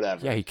pro or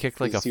whatever. Yeah, he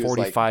kicked like a He was,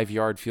 like-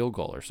 45-yard field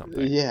goal or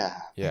something. Yeah.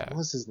 Yeah. What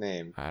was his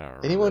name? I don't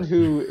remember. Anyone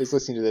who is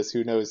listening to this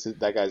who knows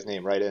that guy's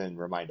name, write in and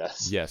remind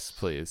us. Yes,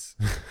 please.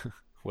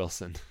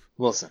 Wilson.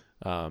 Wilson.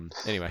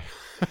 Anyway.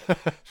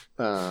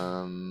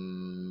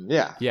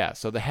 Yeah. Yeah,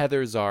 so the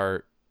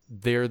Heathers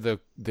they're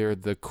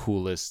the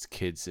coolest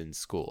kids in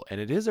school.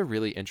 And it is a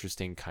really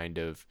interesting kind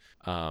of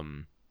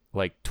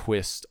like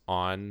twist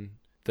on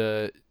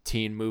the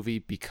teen movie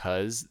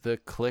because the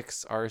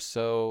cliques are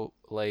so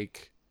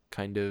like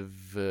kind of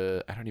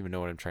I don't even know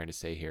what I'm trying to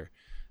say here.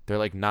 They're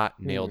like not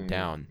nailed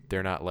down.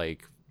 They're not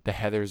like the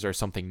Heathers are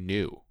something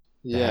new.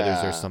 The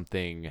Heathers are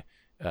something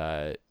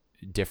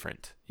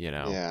different, you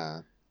know.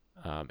 Yeah.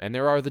 And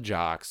there are the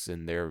jocks,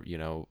 and they're, you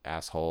know,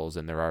 assholes,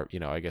 and there are, you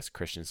know, I guess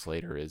Christian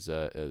Slater is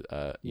you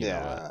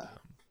know,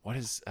 what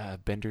is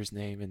Bender's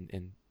name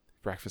in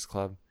Breakfast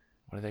Club?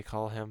 What do they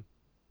call him?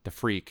 The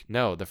Freak.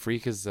 No, the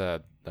Freak is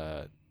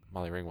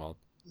Molly Ringwald.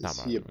 Not Is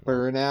Molly he a Ringwald.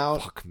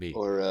 burnout? Fuck me.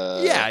 Or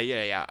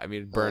Yeah. I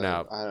mean,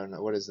 burnout. I don't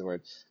know. What is the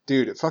word?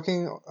 Dude,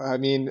 fucking, I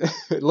mean,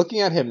 looking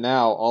at him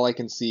now, all I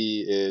can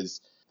see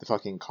is the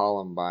fucking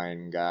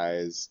Columbine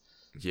guys.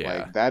 Yeah,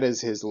 Like, that is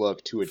his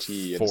look to a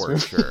T. in this for movie.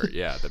 sure.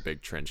 Yeah, the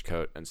big trench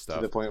coat and To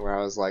stuff. the point where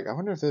I was like, I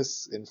wonder if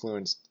this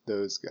influenced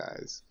those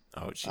guys.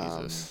 Oh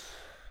Jesus.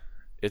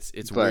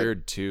 It's but-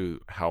 weird too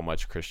how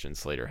much Christian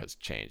Slater has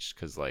changed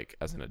because like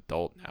as an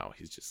adult now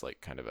he's just like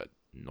kind of a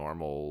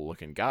normal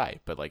looking guy,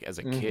 but like as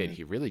a kid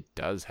he really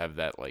does have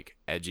that like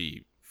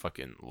edgy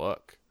fucking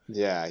look.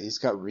 Yeah, he's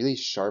got really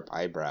sharp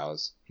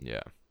eyebrows.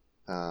 Yeah.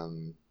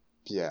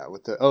 Yeah,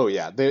 with the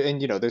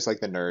and you know, there's like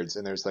the nerds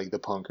and there's like the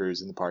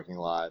punkers in the parking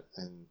lot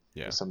and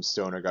Yeah. there's some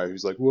stoner guy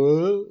who's like,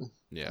 what?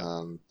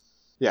 Yeah.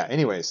 Yeah.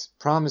 Anyways,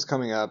 prom is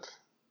coming up.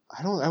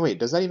 Wait,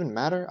 does that even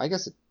matter? I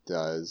guess it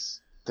does.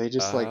 They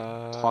just like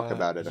talk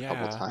about it a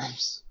couple yeah.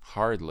 times.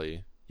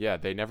 Hardly. Yeah,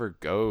 they never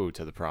go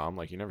to the prom.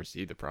 Like you never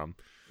see the prom.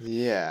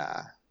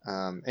 Yeah.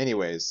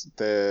 Anyways,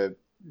 the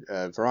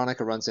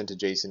Veronica runs into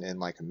Jason in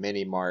like a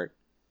mini mart.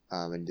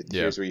 And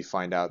here's where you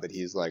find out that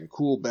he's like a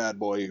cool bad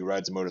boy who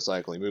rides a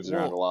motorcycle. He moves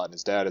around a lot, and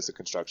his dad is a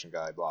construction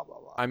guy. Blah blah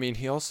blah. I mean,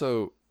 he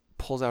also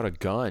pulls out a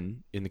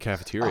gun in the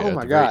cafeteria. Oh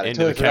my at the God, I very end of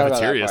totally the forgot about that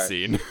cafeteria part.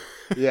 scene.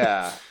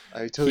 Yeah, I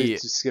totally He-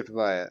 just skipped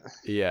by it.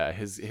 Yeah,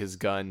 his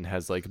gun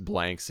has like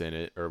blanks in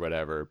it or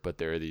whatever, but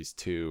there are these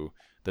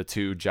the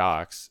two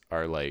jocks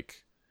are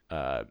like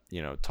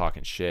you know,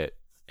 talking shit,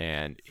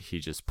 and he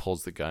just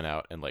pulls the gun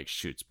out and like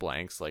shoots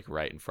blanks like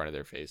right in front of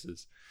their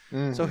faces.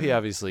 So he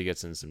obviously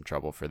gets in some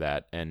trouble for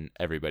that, and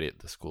everybody at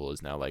the school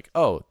is now like,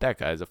 "Oh, that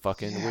guy's a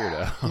fucking He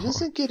weirdo."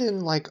 doesn't get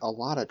in like a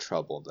lot like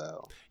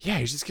though. Yeah,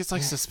 he just gets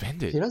like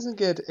suspended He doesn't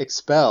get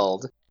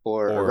expelled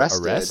or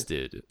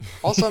arrested.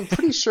 Also, I'm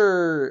pretty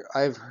sure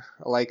I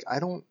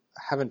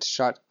haven't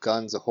shot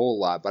guns a whole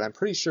lot, but I'm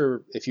pretty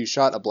sure if you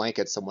shot a blank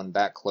at someone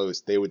that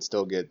close, they would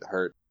still get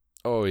hurt.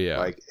 Oh yeah,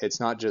 Like,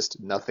 it's not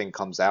just nothing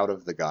comes out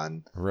of the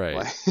gun.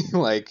 right.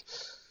 Like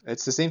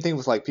it's the same thing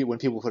with like when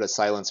people put a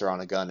silencer on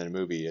a gun in a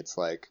movie. It's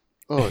like,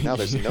 oh, now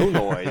there's no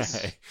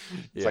noise.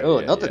 It's like,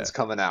 oh, nothing's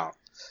coming out.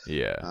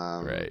 Yeah,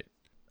 right.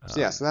 So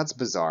that's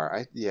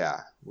bizarre.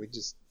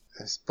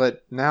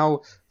 But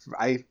now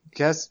I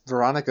guess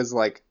Veronica's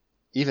like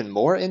even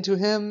more into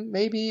him,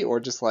 maybe, or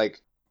just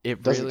like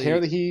It doesn't really, care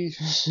that he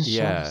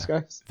Yeah. shot these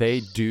guys. They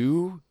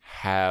do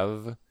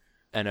have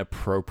an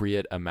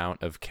appropriate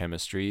amount of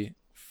chemistry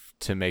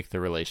to make the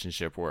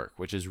relationship work,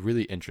 which is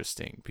really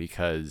interesting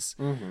because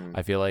Mm-hmm.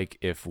 I feel like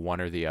if one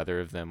or the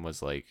other of them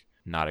was like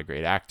not a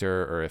great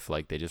actor, or if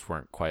like they just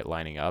weren't quite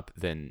lining up,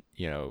 then,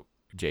 you know,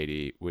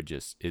 JD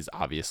is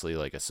obviously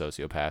like a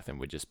sociopath and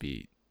would just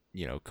be,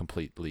 you know,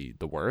 completely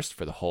the worst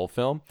for the whole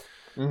film.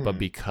 Mm-hmm. But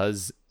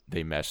because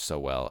they mesh so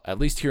well, at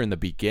least here in the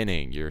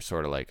beginning, you're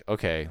sort of like,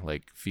 okay,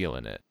 like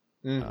feeling it.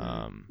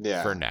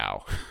 Yeah. For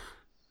now.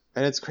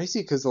 And it's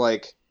crazy because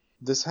like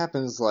this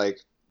happens like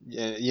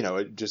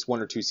just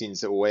one or two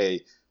scenes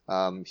away.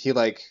 He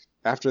like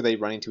after they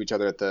run into each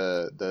other at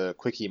the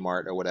Quickie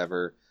Mart or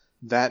whatever,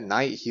 that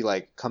night he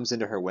like comes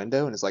into her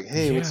window and is like,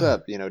 "Hey, what's Yeah.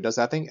 up?" Does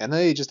that thing, and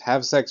they just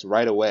have sex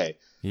right away.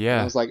 And I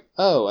Yeah. was like,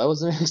 "Oh, I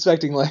wasn't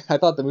expecting like I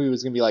thought the movie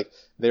was gonna be like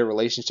their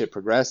relationship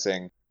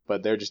progressing,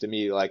 but they're just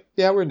immediately like,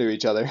 yeah, we're into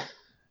each other." I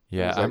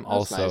Yeah, was like, I'm "That's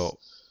also nice."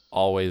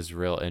 always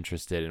real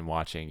interested in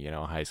watching,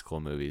 high school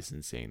movies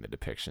and seeing the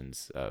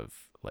depictions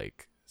of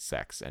like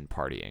sex and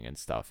partying and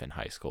stuff in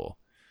high school.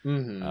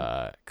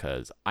 Mm-hmm.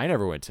 Cause I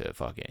never went to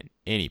fucking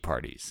any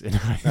parties in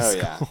high Oh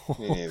yeah, school.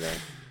 me neither.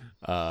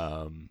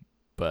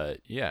 But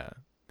yeah,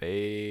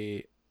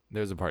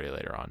 there's a party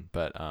later on,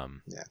 but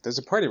Yeah, there's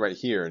a party right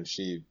here, and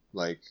she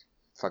like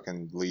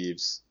fucking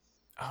leaves.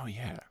 oh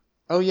yeah,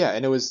 Oh yeah,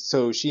 and it was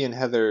so she and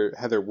Heather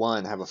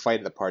 1 have a fight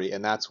at the party,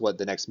 and that's what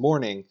the next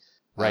morning.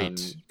 right,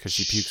 because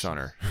she pukes on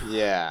her.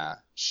 Yeah,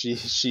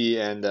 she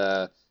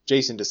and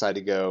Jason decide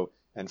to go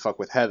and fuck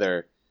with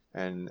Heather,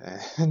 and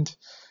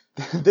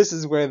this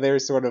is where they're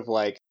sort of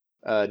like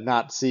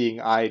not seeing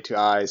eye to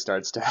eye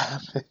starts to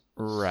happen.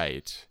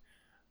 Right.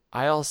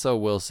 I also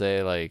will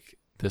say, like,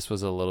 this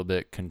was a little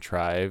bit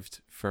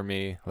contrived for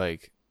me.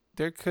 Like,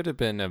 there could have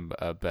been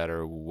a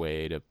better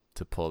way to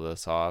pull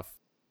this off.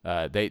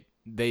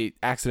 They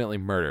accidentally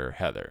murder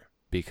Heather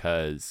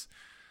because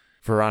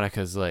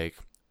Veronica's like,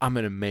 I'm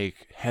gonna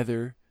make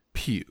Heather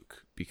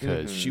puke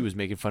because she was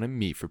making fun of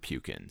me for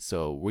puking.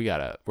 So we're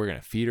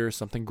gonna feed her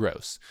something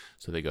gross.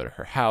 So they go to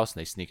her house and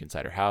they sneak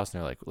inside her house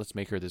and they're like, let's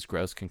make her this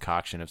gross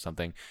concoction of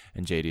something.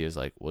 And JD is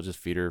like, we'll just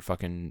feed her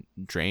fucking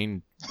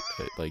Drano.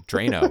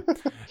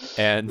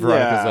 And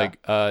Veronica's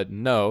like,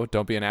 no,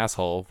 don't be an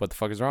asshole. What the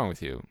fuck is wrong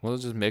with you? We'll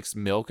just mix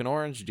milk and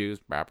orange juice.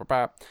 Blah, blah,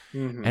 blah.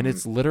 And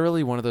it's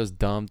literally one of those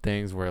dumb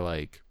things where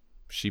like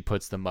she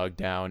puts the mug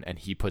down and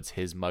he puts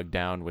his mug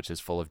down, which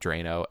is full of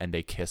Drano, and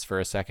they kiss for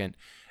a second.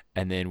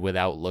 And then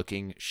without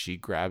looking, she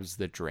grabs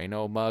the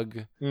Drano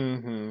mug.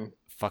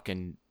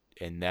 Fucking,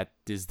 and that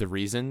is the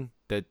reason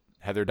that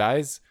Heather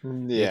dies.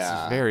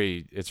 Yeah,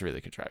 it's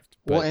really contrived.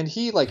 But, well, and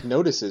he like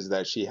notices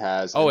that she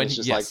has. and it's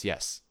just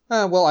yes.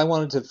 Well, I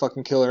wanted to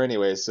fucking kill her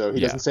anyway, so he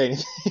doesn't say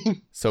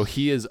anything. So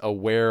he is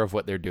aware of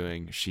what they're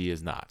doing. She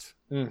is not.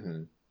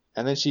 And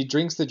then she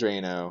drinks the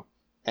Drano,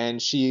 and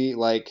she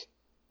like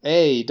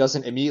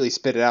doesn't immediately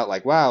spit it out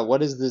like, wow,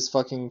 what is this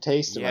fucking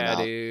taste in my mouth?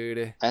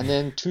 Dude. And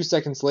then 2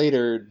 seconds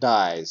later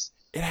dies.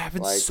 It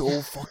happened Like-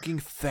 so fucking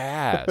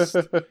fast.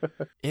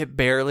 It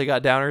barely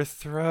got down her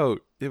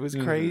throat. It was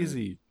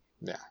crazy.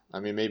 Yeah, I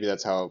mean, maybe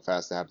that's how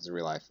fast it happens in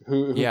real life.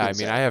 Who Yeah, can I mean,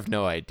 say? I have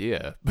no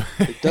idea.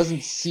 It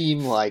doesn't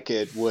seem like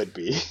it would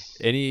be.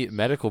 Any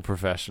medical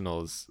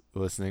professionals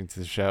listening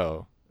to the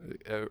show,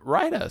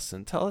 write us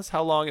and tell us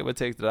how long it would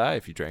take to die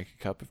if you drank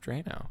a cup of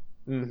Drano.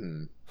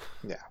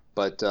 Yeah,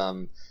 but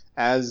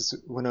as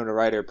Winona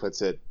Ryder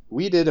puts it,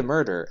 we did a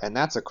murder, and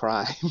that's a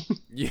crime.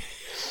 Yeah.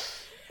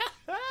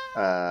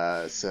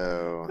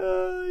 So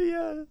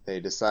Yeah. they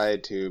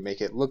decide to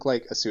make it look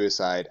like a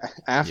suicide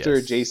after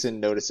Yes. Jason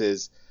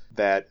notices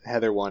that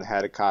Heather 1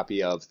 had a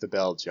copy of the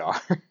bell jar.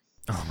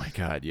 Oh my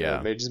God,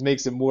 yeah. It just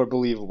makes it more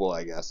believable,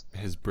 I guess.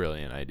 His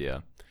brilliant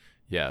idea.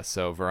 Yeah,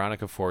 so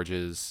Veronica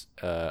forges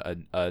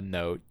a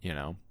note,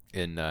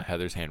 in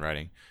Heather's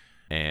handwriting,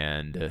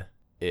 and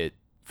it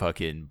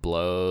fucking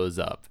blows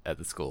up at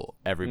the school.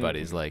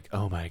 Everybody's like,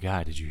 oh my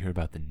God, did you hear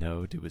about the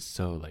note? It was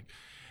so like...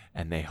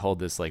 And they hold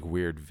this like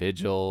weird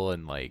vigil,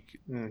 and like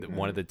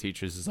one of the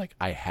teachers is like,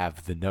 I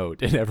have the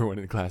note, and everyone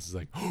in the class is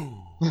like,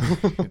 oh.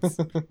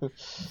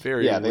 It's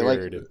very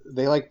weird.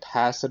 They like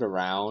pass it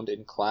around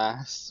in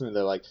class, and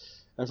they're like,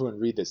 everyone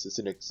read this. It's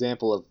an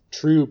example of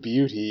true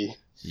beauty.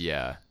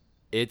 Yeah,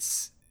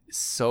 it's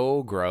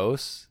so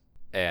gross,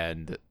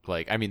 and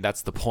like, I mean,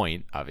 that's the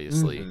point,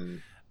 obviously.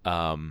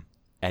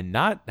 And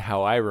not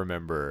how I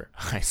remember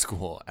high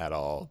school at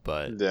all,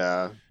 but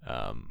Yeah.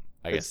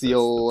 I It's guess the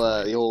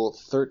that's old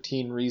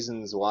 13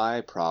 Reasons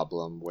Why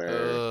problem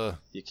where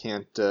you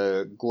can't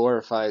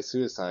glorify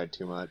suicide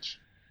too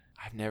much.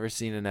 I've never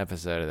seen an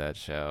episode of that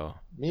show.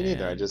 Me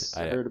neither. I and just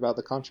heard about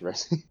the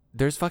controversy.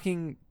 There's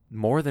fucking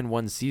more than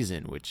one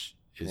season, which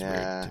is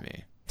Yeah. weird to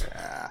me.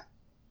 Yeah.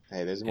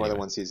 Hey, there's more than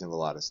one season of a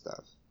lot of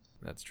stuff.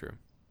 That's true.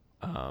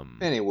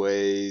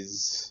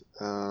 Anyways,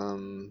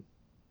 Veronica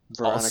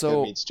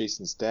Also- meets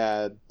Jason's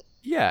dad.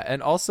 Yeah,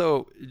 and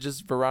also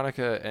just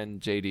Veronica and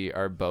JD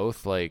are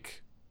both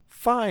like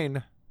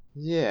fine.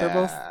 Yeah. They're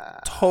both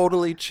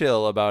totally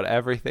chill about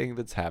everything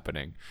that's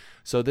happening.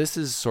 So this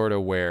is sort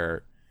of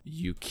where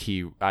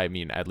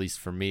at least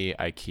for me,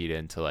 I keyed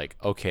into like,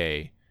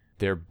 okay,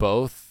 they're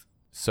both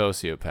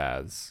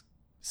sociopaths.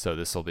 So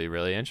this will be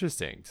really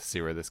interesting to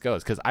see where this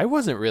goes. Because I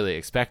wasn't really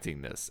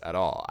expecting this at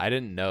all. I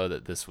didn't know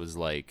that this was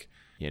like,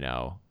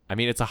 I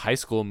mean, it's a high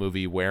school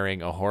movie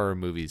wearing a horror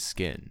movie's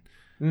skin.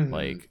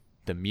 Like,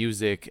 the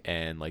music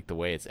and like the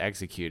way it's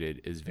executed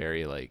is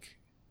very like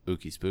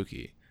ooky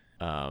spooky.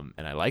 And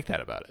I like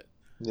that about it.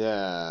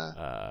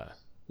 Yeah.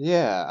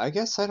 Yeah, I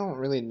guess I don't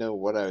really know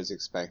what I was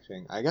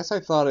expecting. I guess I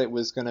thought it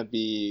was gonna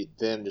be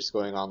them just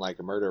going on like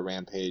a murder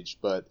rampage,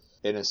 but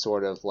in a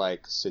sort of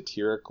like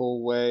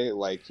satirical way,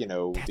 like, you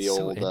know, That's the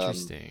so old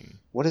interesting.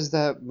 what is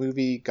that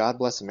movie? God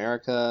Bless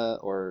America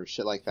or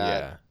shit like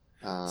that.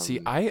 See,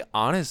 I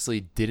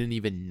honestly didn't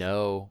even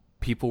know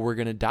people were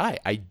gonna die.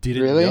 I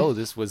didn't Really? know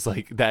this was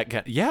like that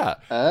kind. Yeah,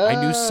 I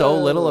knew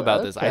so little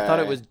about this. I thought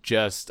it okay. was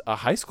just a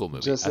high school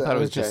movie. Just I thought it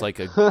was just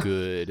okay. like a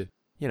good,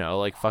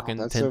 like fucking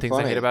That's 10 so Things I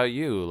Hate funny. About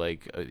You,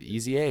 like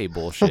Easy A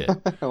bullshit.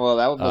 Well,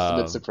 that must have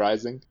been Um,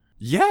 surprising.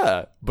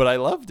 yeah, but I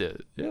loved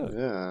it. Yeah.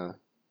 Yeah.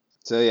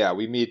 So yeah,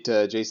 we meet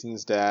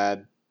Jason's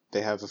dad.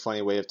 They have a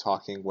funny way of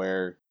talking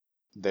where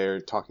they're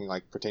talking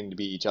like pretending to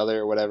be each other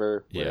or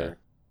whatever. Yeah. Where,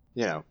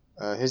 you know,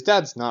 his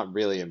dad's not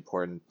really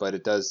important, but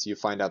it does. You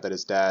find out that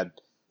his dad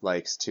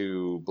likes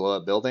to blow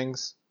up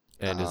buildings.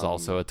 And is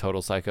also a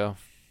total psycho.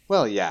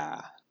 Well,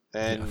 yeah,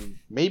 and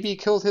maybe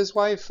killed his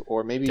wife,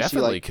 or maybe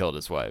Definitely she like. killed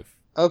his wife.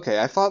 Okay,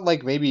 I thought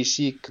like maybe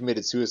she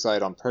committed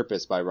suicide on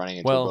purpose by running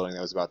into a Well, building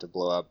that was about to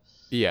blow up.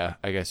 Yeah,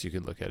 I guess you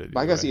could look at it.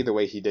 But I guess way. either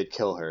way, he did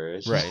kill her.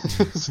 Right.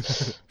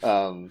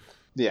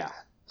 Yeah.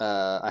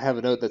 I have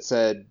a note that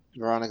said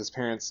Veronica's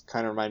parents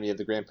kind of remind me of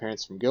the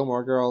grandparents from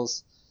Gilmore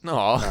Girls. No.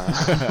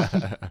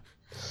 Uh,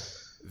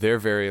 They're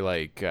very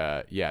like,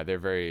 they're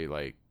very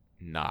like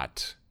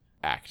not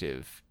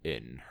active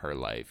in her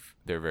life.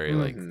 They're very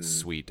like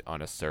sweet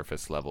on a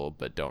surface level,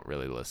 but don't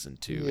really listen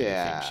to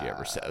anything she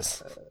ever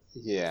says.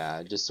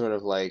 Yeah, just sort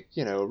of like,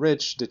 you know,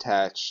 rich,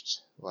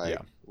 detached, like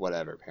Yeah.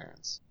 whatever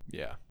parents.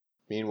 Yeah.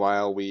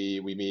 Meanwhile, we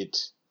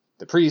meet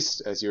the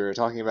priest, as you were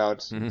talking about.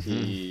 Mhm.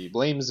 He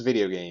blames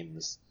video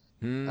games.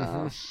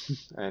 Mhm.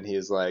 And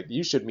he's like,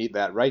 you should meet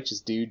that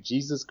righteous dude,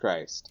 Jesus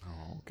Christ.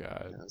 Oh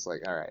God. And I was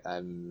like, all right,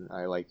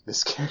 I like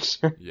this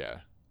character. Yeah,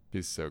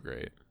 he's so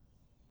great.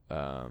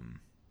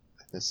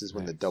 This is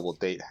when the Nice. double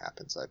date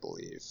happens, I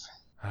believe.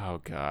 Oh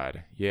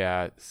God.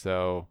 Yeah.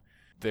 So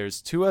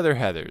there's two other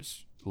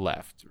Heathers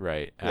left,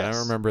 right? I Yes.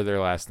 don't remember their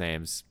last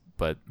names,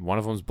 but one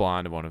of them's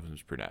blonde and one of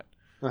them's brunette.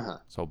 Uh-huh.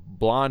 So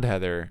blonde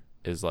Heather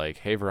is like,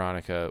 "Hey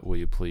Veronica, will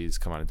you please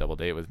come on a double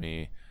date with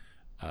me?"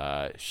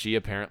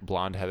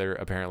 Blonde Heather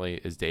apparently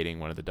is dating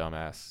one of the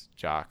dumbass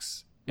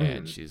jocks,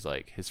 and she's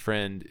like,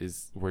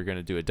 we're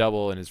gonna do a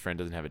double, and his friend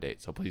doesn't have a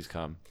date, so please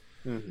come.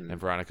 Mm-hmm. And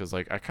Veronica's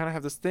like, I kind of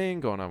have this thing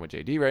going on with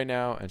JD right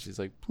now, and she's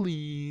like,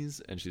 please,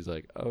 and she's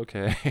like,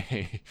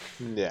 okay.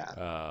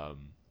 Yeah.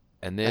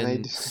 And then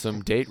And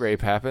some date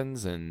rape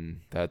happens,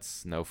 and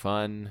that's no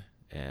fun.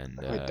 And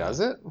Wait, does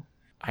it?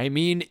 I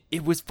mean,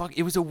 it was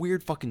a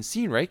weird fucking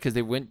scene, right? Because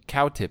they went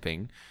cow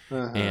tipping,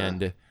 Uh-huh.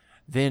 and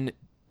then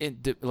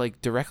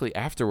like directly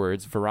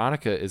afterwards,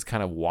 Veronica is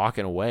kind of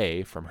walking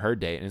away from her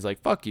date and is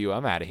like, "Fuck you,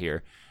 I'm out of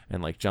here,"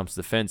 and like jumps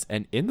the fence.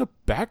 And in the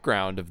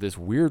background of this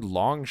weird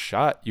long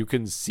shot, you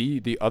can see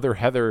the other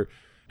Heather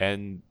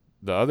and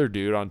the other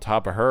dude on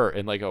top of her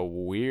in like a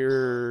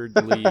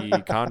weirdly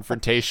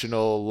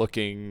confrontational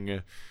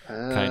looking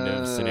kind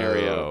of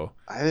scenario.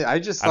 I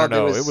just I thought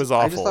don't know. It was was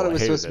I just awful. thought it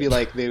was I supposed to be hated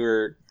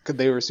it. like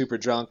they were super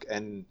drunk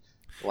and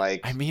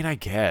like I mean, I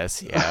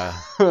guess, yeah.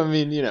 I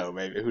mean, you know,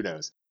 maybe who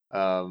knows.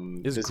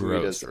 It's This movie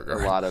gross does a lot of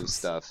regardless.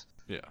 stuff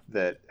Yeah.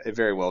 that it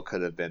very well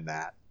could have been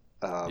that.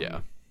 Yeah.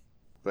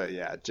 But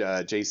yeah,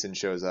 Jason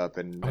shows up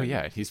and Oh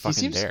yeah, he's he fucking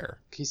seems there.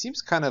 he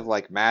seems kind of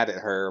like mad at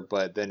her,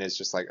 but then it's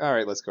just like, all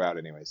right, let's go out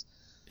anyways.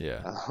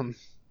 Yeah.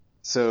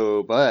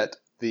 But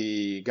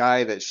the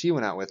guy that she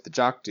went out with, the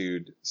jock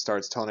dude,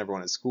 starts telling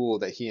everyone at school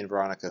that he and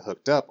Veronica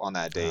hooked up on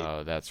that date.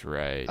 Oh, that's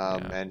right.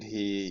 Yeah. And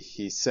he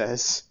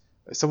says,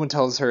 someone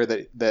tells her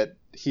that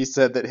he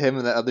said that him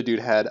and the other dude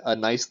had a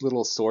nice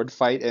little sword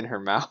fight in her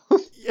mouth.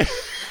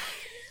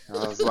 And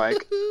I was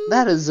like,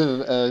 that is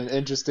an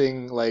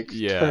interesting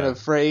turn of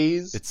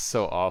phrase. It's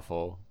so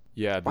awful.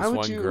 Yeah, Why this would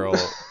one you- girl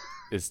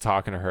is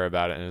talking to her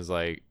about it and is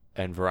like,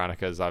 and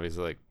Veronica is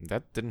obviously like,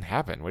 that didn't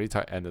happen. What are you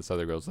talking? And this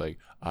other girl's like,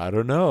 I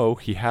don't know.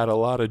 He had a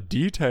lot of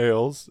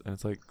details. And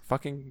it's like,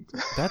 fucking,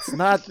 that's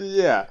not.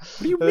 Yeah. What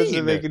do you That mean?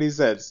 doesn't make any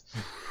sense.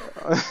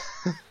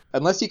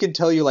 Unless he can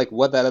tell you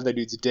what that other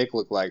dude's dick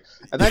looked like,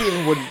 and that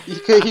even would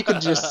he could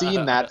just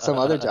seen that some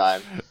other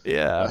time.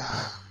 Yeah.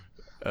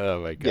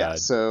 Oh my god. Yeah.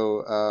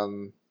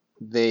 So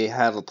they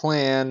have a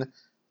plan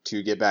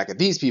to get back at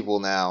these people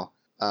now.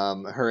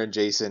 Her and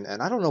Jason,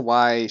 and I don't know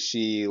why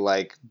she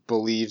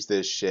believes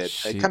this shit.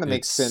 It kind of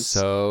makes sense.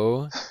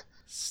 So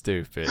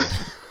stupid.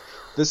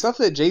 The stuff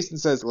that Jason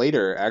says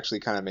later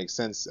actually kind of makes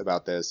sense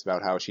about this,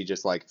 about how she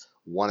just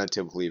wanted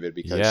to believe it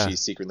because she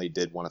secretly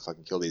did want to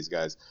fucking kill these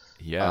guys.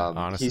 Yeah,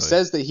 honestly. He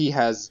says that he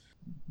has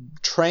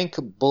trank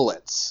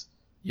bullets.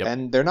 Yep.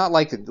 And they're not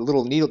like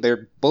little needle,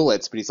 they're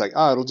bullets, but he's like,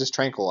 oh, it'll just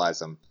tranquilize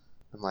them.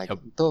 I'm like, Yep.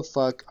 what the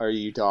fuck are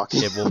you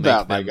talking It will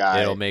about, make them, my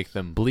guy? It'll make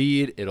them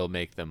bleed. It'll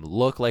make them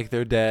look like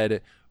they're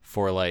dead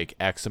for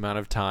X amount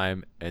of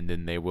time, and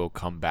then they will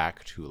come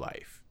back to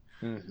life.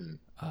 Mm-hmm.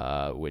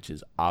 Which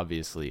is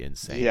obviously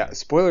insane. Yeah,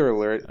 spoiler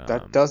alert,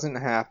 that doesn't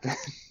happen.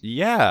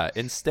 Yeah,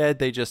 instead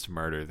they just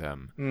murder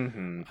them.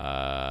 Mm-hmm.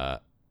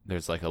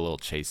 there's like a little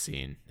chase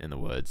scene in the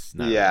woods.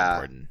 Not Yeah. really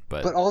important,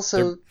 but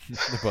also,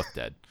 they're both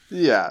dead.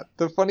 yeah,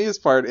 the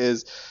funniest part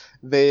is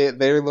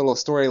their little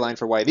storyline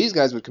for why these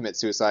guys would commit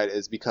suicide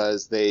is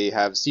because they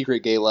have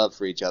secret gay love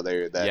for each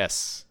other that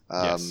Yes.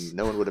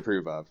 no one would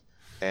approve of.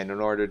 And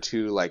in order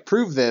to like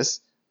prove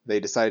this, they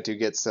decided to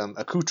get some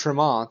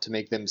accoutrement to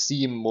make them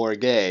seem more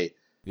gay.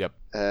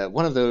 Yep.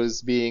 One of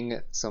those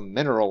being some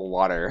mineral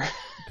water.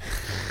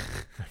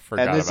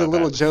 Forgot And there's a about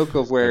little that. joke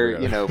of where, There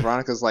we you go. know,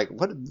 Veronica's like,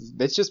 "What?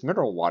 It's just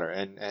mineral water."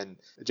 And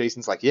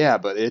Jason's like, "Yeah,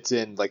 but it's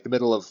in like the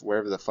middle of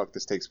wherever the fuck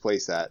this takes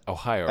place at."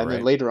 Ohio, And right?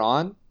 then later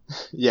on,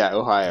 yeah,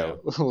 Ohio.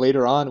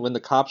 Later on, when the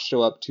cops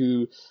show up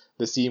to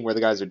the scene where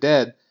the guys are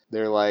dead,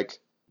 they're like,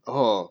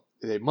 "Oh,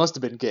 they must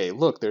have been gay.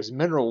 Look, there's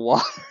mineral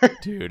water."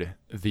 Dude,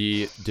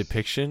 the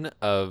depiction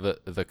of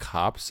the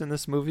cops in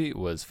this movie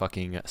was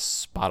fucking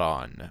spot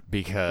on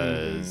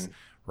because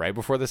right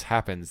before this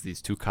happens,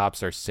 these two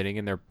cops are sitting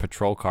in their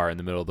patrol car in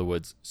the middle of the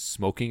woods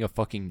smoking a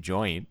fucking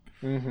joint.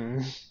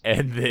 Mm-hmm.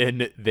 And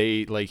then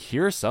they like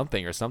hear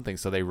something or something,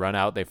 so they run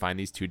out, they find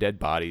these two dead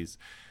bodies.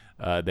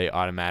 They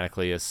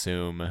automatically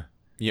assume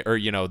or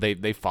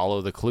they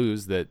follow the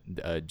clues that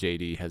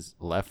JD has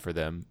left for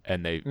them,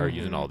 and they are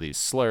using all these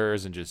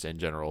slurs and just in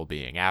general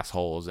being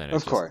assholes. And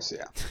Of course,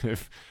 yeah.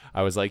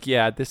 I was like,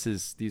 yeah,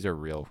 these are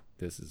real.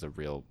 This is a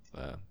real.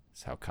 This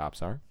is how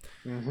cops are.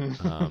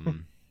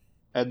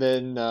 And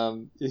then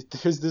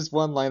there's this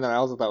one line that I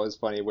also thought was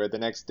funny, where the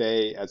next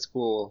day at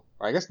school,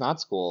 or I guess not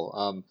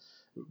school,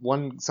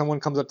 someone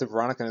comes up to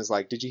Veronica and is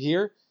like, "Did you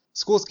hear?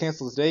 School's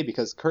canceled today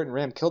because Kurt and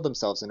Ram killed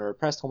themselves in a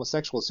repressed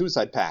homosexual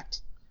suicide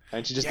pact."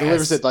 And she just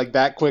delivers it like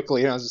that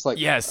quickly, and I was just like,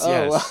 yes.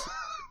 Well.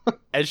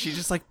 And she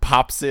just like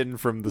pops in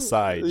from the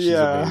side. She's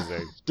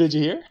amazing. Did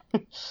you hear?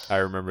 I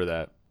remember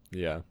that.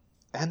 Yeah.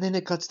 And then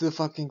it cuts to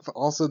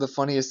the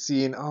funniest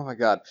scene. Oh my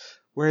god,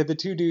 where the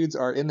two dudes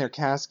are in their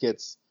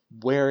caskets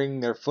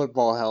wearing their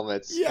football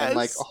helmets and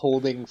like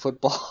holding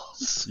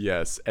footballs.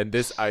 Yes, and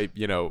this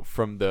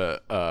from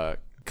the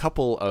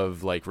couple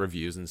of like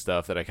reviews and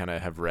stuff that I kind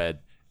of have read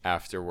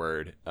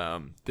afterward,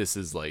 this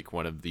is like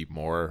one of the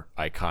more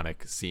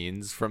iconic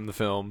scenes from the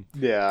film.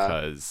 Yeah,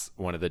 because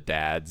one of the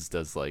dads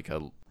does like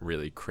a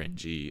really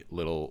cringy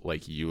little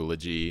like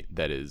eulogy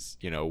that is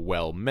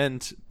well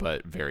meant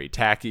but very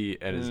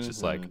tacky, and it's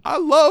just like, "I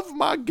love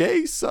my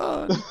gay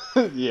son."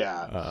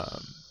 Yeah.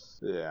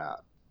 Yeah.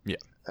 Yeah.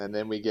 And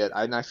then we get,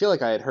 and I feel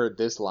like I had heard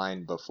this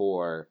line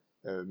before,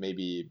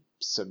 maybe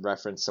some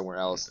reference somewhere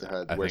else,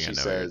 where she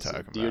says,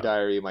 "Dear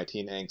Diary, my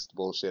teen angst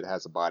bullshit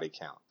has a body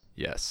count."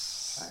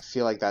 Yes. I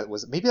feel like that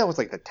was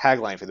like the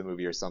tagline for the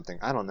movie or something.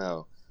 I don't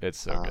know. It's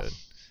so good.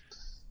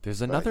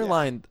 There's another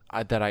line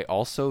that I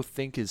also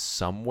think is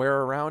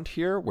somewhere around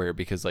here, where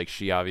because like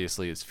she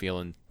obviously is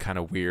feeling kind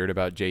of weird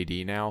about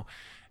JD now,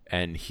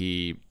 and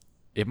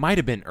it might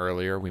have been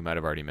earlier, we might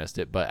have already missed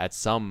it, but at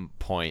some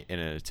point in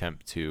an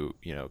attempt to,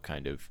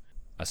 kind of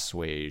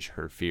assuage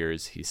her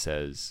fears, he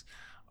says,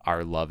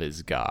 "Our love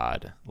is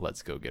God.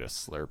 Let's go get a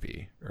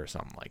Slurpee," or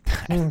something like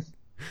that.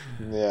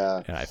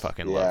 Yeah. And I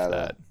fucking love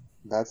that.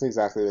 That's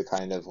exactly the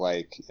kind of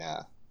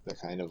the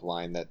kind of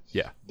line that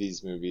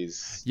these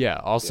movies. Yeah.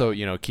 Also,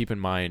 keep in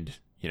mind,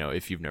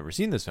 if you've never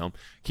seen this film,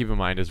 keep in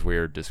mind as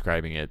we're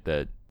describing it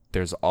that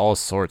there's all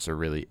sorts of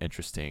really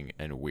interesting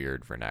and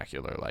weird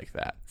vernacular like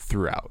that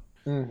throughout.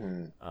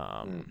 It's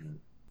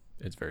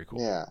very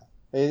cool. Yeah.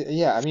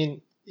 Yeah. I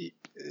mean,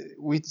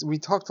 we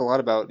talked a lot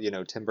about,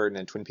 Tim Burton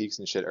and Twin Peaks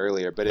and shit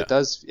earlier, but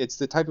it's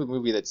the type of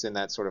movie that's in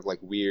that sort of like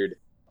weird,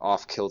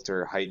 off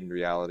kilter, heightened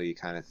reality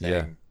kind of thing.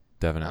 Yeah,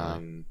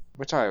 definitely.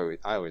 Which I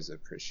always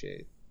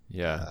appreciate.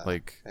 Yeah,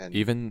 and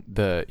even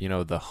the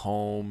the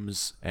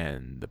homes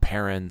and the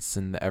parents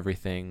and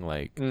everything,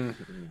 like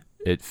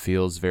it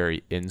feels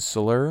very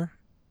insular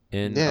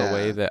in a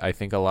way that I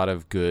think a lot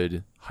of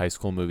good high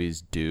school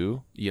movies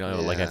do.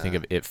 Like I think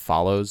of It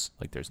Follows,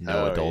 like there's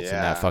no adults in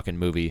that fucking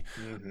movie.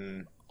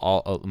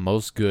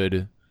 Most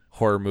good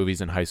horror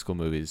movies and high school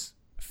movies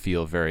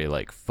feel very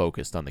like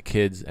focused on the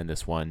kids, and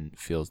this one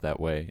feels that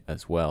way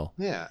as well.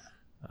 Yeah.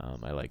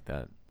 I like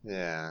that.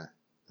 Yeah.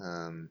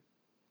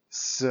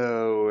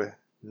 So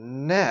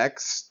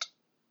next,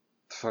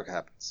 the fuck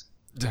happens?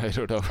 I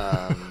don't know.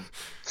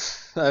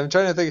 I'm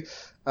trying to think.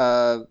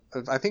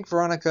 I think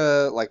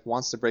Veronica like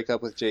wants to break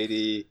up with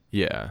JD.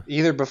 Yeah.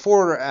 Either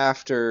before or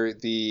after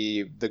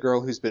the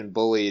girl who's been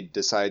bullied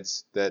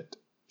decides that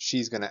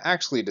she's gonna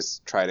actually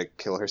just try to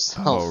kill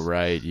herself. Oh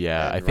right,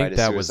 yeah. I think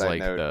that was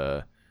like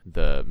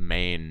the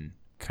main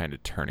kind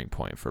of turning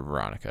point for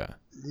Veronica.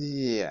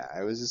 Yeah,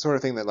 it was the sort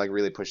of thing that like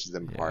really pushes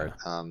them apart.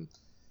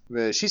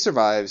 But she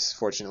survives,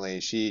 fortunately.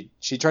 She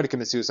tried to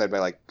commit suicide by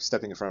like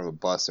stepping in front of a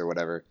bus or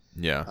whatever.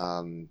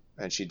 Yeah.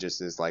 And she just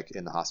is like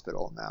in the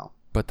hospital now.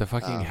 But the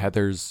fucking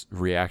Heather's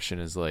reaction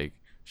is like,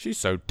 she's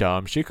so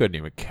dumb, she couldn't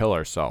even kill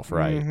herself,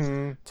 right?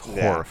 It's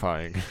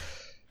horrifying.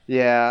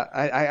 Yeah,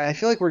 I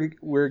feel like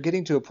we're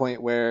getting to a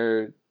point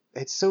where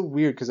it's so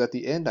weird because at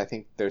the end I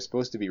think they're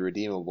supposed to be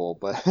redeemable,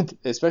 but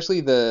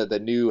especially the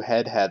new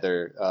head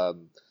Heather,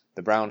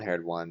 the brown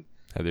haired one.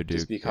 Heather Duke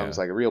just becomes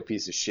like a real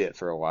piece of shit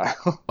for a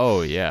while.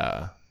 Oh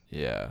yeah,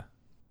 Yeah.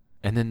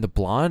 And then the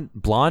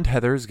blonde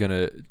Heather's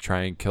gonna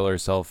try and kill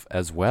herself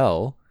as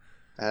well.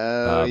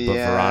 Oh But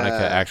yeah.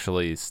 Veronica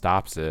actually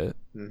stops it.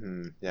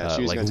 Yeah,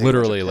 she was like gonna take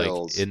literally a bunch of like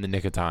pills. in the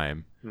nick of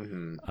time.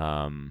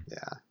 Yeah.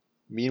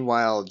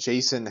 Meanwhile,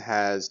 Jason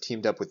has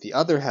teamed up with the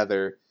other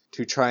Heather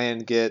to try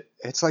and get.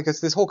 It's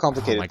this whole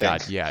complicated Oh my thing.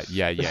 god,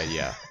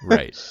 yeah.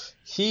 Right.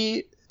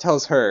 He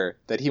tells her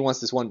that he wants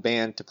this one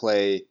band to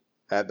play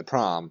at the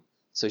prom.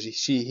 So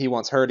he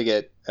wants her to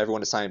get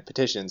everyone to sign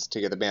petitions to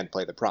get the band to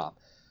play at the prom.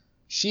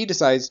 She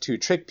decides to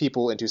trick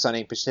people into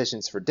signing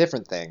petitions for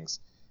different things.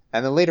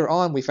 And then later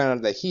on, we found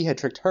out that he had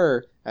tricked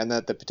her, and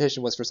that the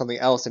petition was for something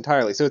else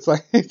entirely. So it's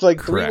like three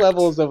Correct.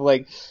 levels of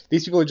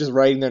these people are just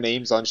writing their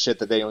names on shit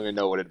that they don't even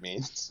know what it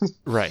means.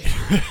 Right.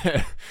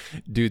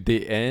 Dude,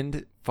 the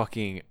end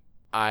fucking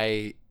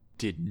I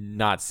did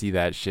not see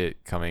that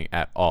shit coming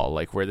at all.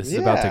 Like where this is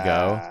about to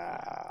go.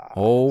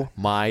 Oh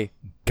my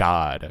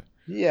god.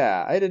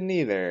 Yeah, I didn't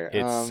either.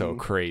 It's so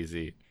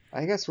crazy.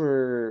 I guess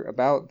we're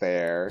about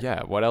there.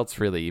 Yeah, what else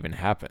really even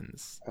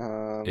happens?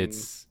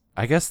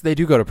 I guess they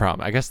do go to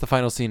prom. I guess the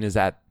final scene is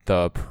at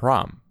the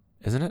prom,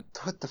 isn't it?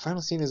 What, the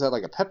final scene is at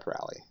a pep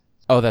rally.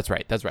 Oh, that's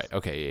right.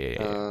 Okay,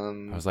 yeah.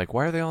 I was like,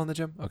 why are they all in the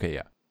gym? Okay,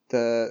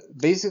 yeah.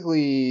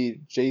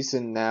 Basically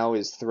Jason now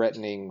is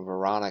threatening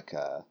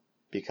Veronica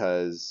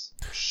because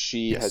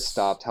she has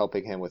stopped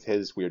helping him with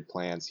his weird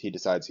plans. He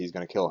decides he's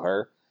going to kill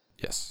her.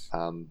 Yes.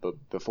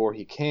 But before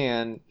he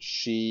can,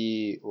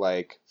 she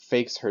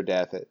fakes her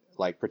death.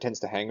 Pretends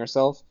to hang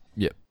herself.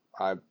 Yep.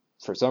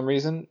 For some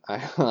reason,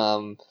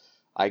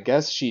 I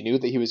guess she knew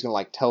that he was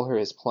going to tell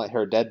her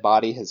her dead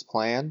body his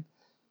plan.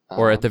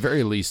 Or at the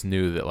very least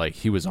knew that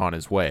he was on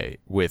his way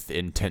with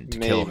intent to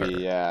kill her.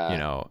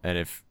 Yeah. And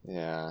if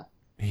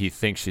he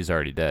thinks she's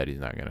already dead, he's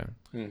not gonna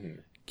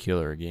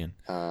kill her again.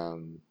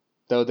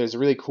 Though there's a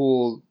really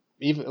cool,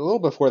 even a little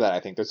before that, I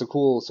think there's a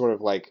cool sort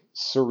of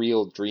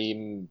surreal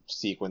dream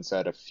sequence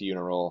at a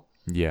funeral.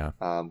 Yeah.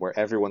 Where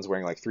everyone's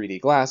wearing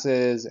 3D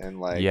glasses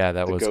and that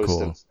the was ghost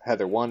cool. of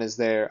Heather 1 is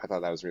there. I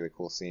thought that was a really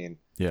cool scene.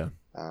 Yeah.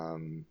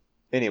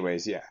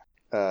 Anyways,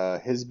 yeah.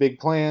 His big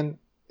plan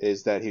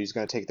is that he was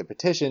going to take the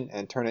petition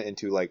and turn it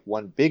into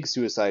one big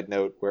suicide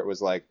note where it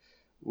was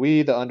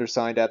we, the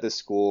undersigned at this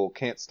school,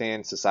 can't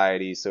stand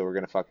society, so we're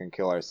going to fucking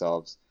kill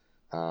ourselves.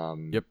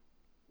 Yep.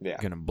 Yeah.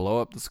 Gonna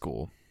blow up the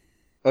school.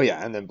 Oh,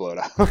 yeah, and then blow it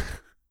up.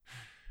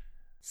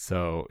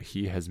 So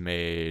he has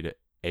made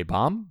a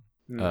bomb,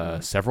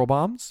 several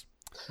bombs.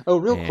 Oh,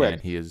 real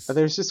quick.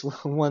 There's just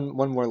one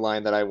more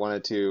line that I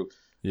wanted to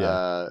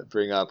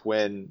bring up.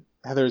 When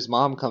Heather's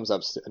mom comes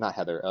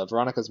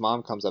Veronica's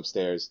mom comes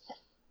upstairs,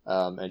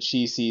 and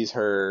she sees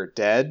her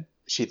dead.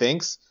 She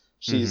thinks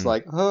she's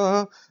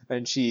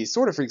and she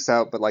sort of freaks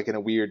out, but in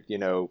a weird,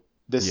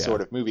 this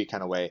sort of movie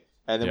kind of way.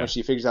 And then when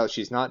she figures out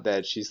she's not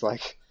dead, she's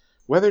like,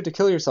 whether to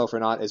kill yourself or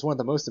not is one of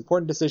the most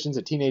important decisions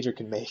a teenager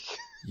can make.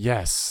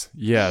 Yes,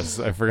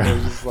 I forgot. It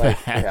was just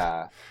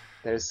yeah,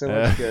 there's so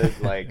much good,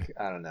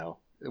 I don't know,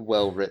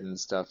 well-written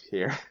stuff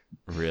here.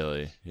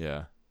 Really,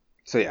 yeah.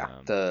 So yeah,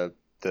 the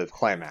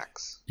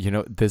climax.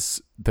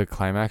 The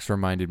climax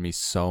reminded me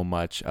so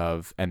much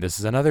of, and this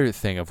is another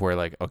thing of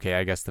where okay,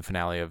 I guess the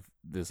finale of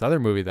this other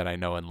movie that I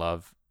know and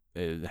love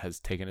has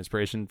taken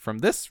inspiration from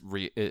this.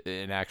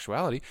 In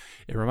actuality,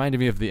 it reminded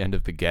me of the end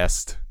of The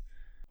Guest.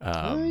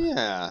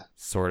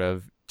 Sort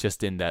of,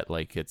 just in that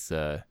it's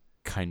a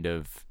kind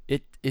of,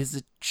 it is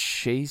a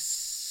chase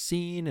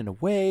scene in a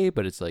way,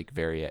 but it's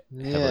very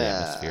heavily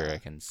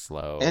atmospheric and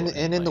slow, and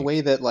in the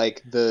way that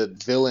the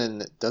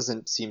villain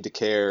doesn't seem to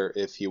care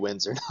if he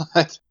wins or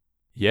not.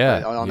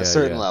 Yeah, on a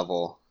certain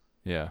level.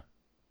 Yeah.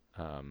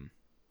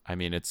 I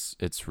mean,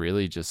 it's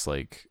really just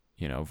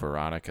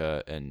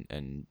Veronica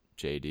and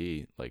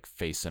JD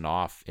facing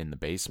off in the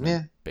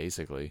basement,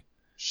 basically.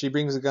 She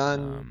brings a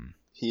gun.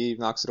 He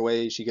knocks it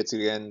away. She gets it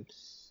again.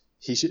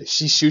 She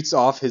shoots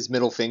off his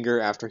middle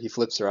finger after he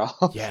flips her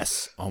off.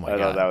 Yes. Oh my god.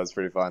 I thought that was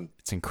pretty fun.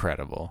 It's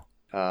incredible.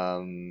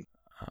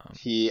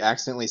 He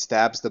accidentally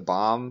stabs the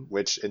bomb,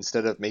 which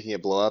instead of making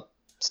it blow up,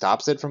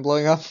 stops it from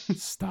blowing up.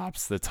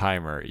 Stops the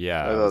timer.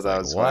 Yeah. I thought that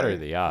was what funny. are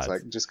the odds?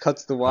 It's just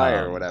cuts the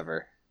wire or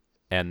whatever.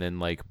 And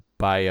then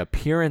by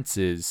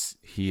appearances,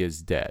 he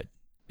is dead.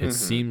 It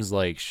seems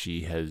like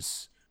she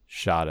has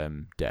shot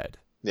him dead.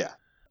 Yeah.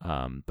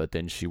 But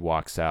then she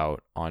walks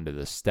out onto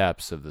the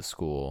steps of the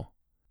school,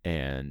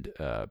 and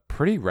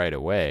pretty right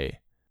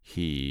away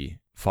he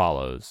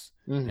follows,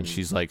 and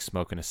she's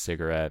smoking a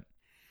cigarette,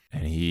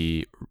 and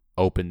he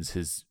opens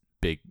his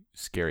big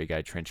scary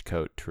guy trench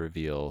coat to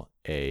reveal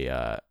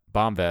a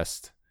bomb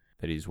vest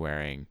that he's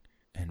wearing.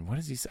 And what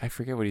is he? I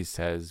forget what he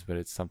says, but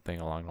it's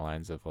something along the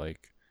lines of he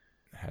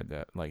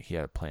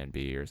had a plan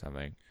B or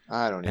something.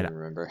 I don't even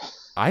remember.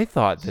 I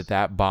thought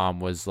that bomb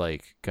was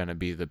gonna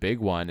be the big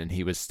one and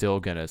he was still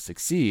gonna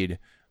succeed,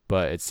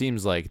 but it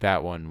seems like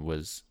that one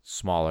was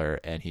smaller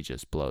and he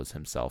just blows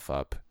himself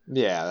up.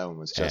 Yeah, that one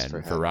was just for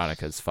him.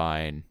 Veronica's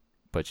fine,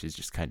 but she's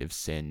just kind of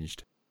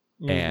singed.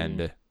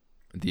 And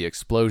the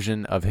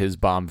explosion of his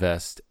bomb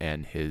vest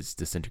and his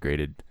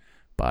disintegrated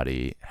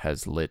body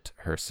has lit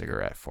her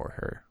cigarette for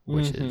her,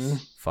 which is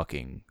Mhm.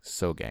 fucking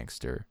so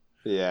gangster.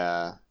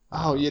 Yeah.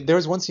 Oh, yeah. There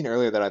was one scene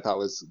earlier that I thought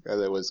was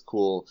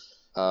cool,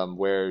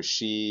 where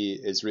she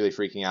is really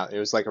freaking out. It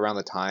was like around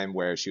the time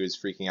where she was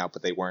freaking out,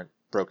 but they weren't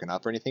broken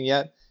up or anything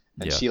yet.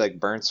 And Yeah. she like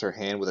burns her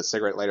hand with a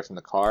cigarette lighter from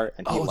the car,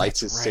 and he Oh,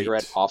 lights that's his right.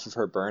 cigarette off of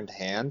her burned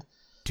hand.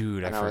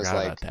 Dude, And I I was forgot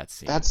like, about that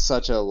scene. that's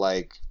such a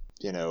like,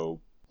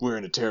 we're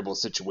in a terrible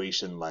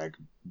situation, like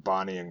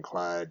Bonnie and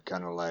Clyde,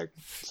 kind of like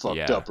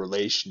fucked up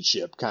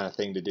relationship kind of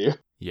thing to do.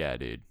 Yeah,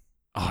 dude.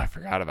 Oh, I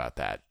forgot about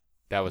that.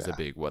 That was a Yeah.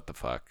 big what the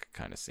fuck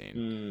kind of scene.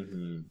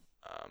 Mm-hmm.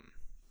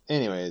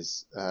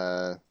 Anyways,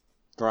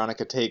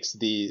 Veronica takes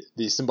the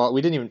symbol.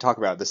 We didn't even talk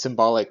about it, the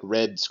symbolic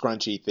red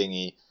scrunchy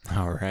thingy.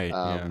 All right.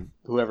 Yeah.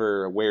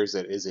 Whoever wears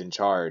it is in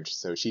charge,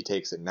 so she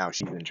takes it. Now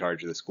she's in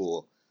charge of the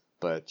school,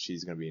 but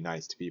she's gonna be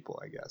nice to people,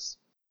 I guess.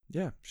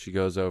 Yeah. She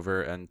goes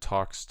over and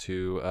talks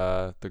to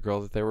the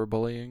girl that they were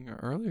bullying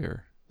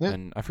earlier. Yeah.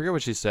 And I forget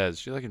what she says.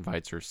 She like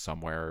invites her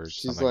somewhere or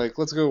She's something. like,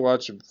 "Let's go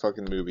watch a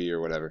fucking movie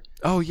or whatever.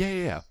 Oh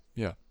yeah.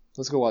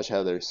 Let's go watch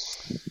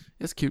Heathers."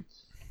 It's cute.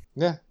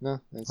 Yeah, no,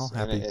 All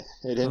and happy.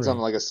 it ends Hooray. on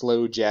like a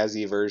slow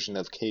jazzy version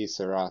of "Que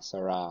Sera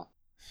Sera."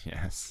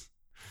 Yes.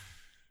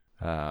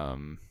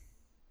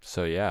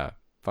 So yeah.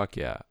 Fuck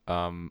yeah.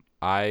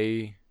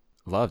 I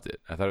loved it.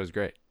 I thought it was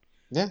great.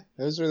 Yeah,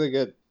 it was really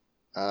good.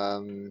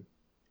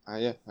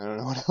 Yeah, I don't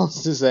know what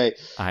else to say.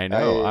 I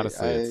know.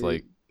 Honestly, it's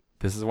like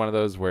this is one of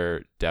those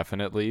where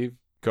definitely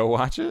go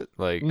watch it.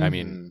 Like, I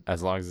mean,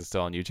 as long as it's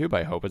still on YouTube,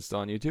 I hope it's still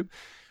on YouTube.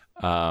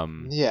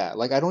 Yeah,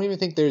 like I don't even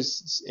think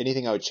there's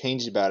anything I would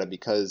change about it,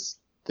 because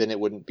then it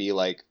wouldn't be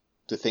like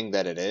the thing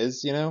that it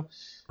is,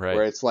 Right.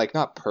 Where it's like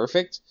not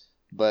perfect,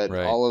 but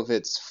Right. all of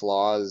its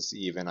flaws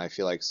even I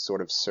feel like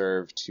sort of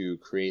serve to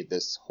create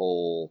this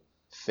whole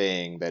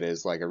thing that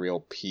is like a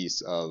real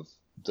piece of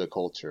the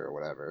culture or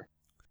whatever.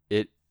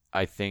 It,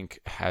 I think,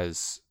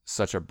 has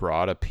such a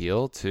broad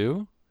appeal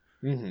too,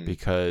 Mm-hmm.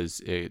 because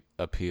it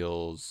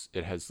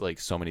has like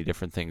so many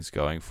different things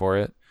going for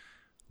it.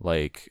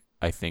 Like,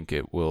 I think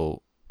it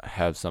will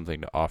have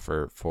something to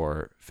offer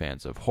for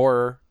fans of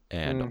horror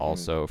and Mhm.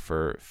 also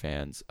for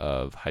fans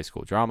of high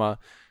school drama.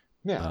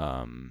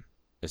 Yeah.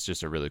 It's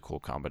just a really cool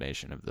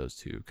combination of those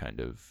two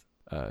kind of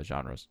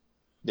genres.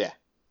 Yeah.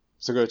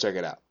 So go check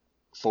it out.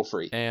 Full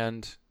free.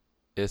 And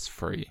it's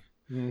free.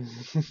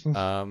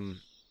 Come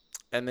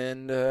And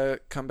then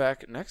come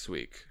back next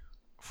week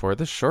for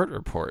the short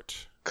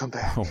report,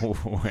 back.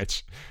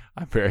 which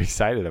I'm very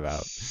excited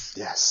about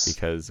Yes.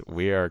 because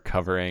we are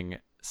covering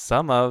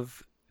some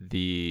of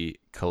the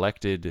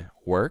collected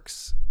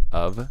works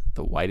of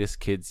the whitest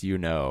kids you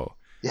know.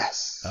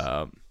 Yes.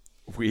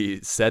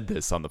 We said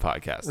this on the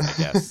podcast, I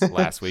guess,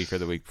 last week or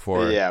the week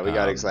before. Yeah, we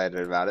got excited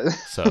about it.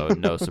 So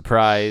no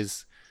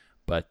surprise.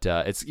 But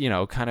it's,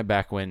 kind of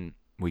back when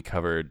we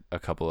covered a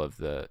couple of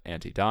the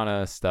Auntie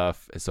Donna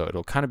stuff. So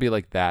it'll kind of be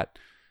like that.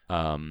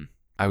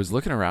 I was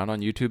looking around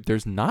on YouTube.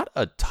 There's not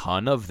a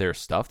ton of their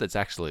stuff that's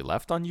actually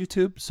left on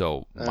YouTube.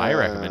 So my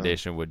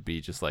recommendation would be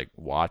just like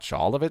watch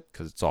all of it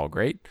because it's all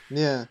great.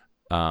 Yeah.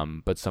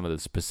 But some of the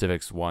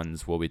specifics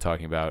ones we'll be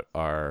talking about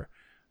are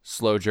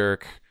Slow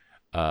Jerk,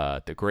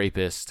 The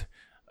Grapist,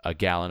 A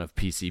Gallon of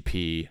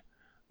PCP.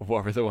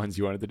 What were the ones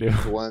you wanted to do?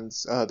 The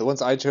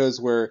ones I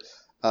chose were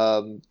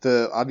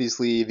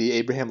obviously the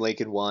Abraham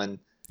Lincoln one.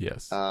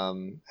 Yes.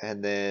 And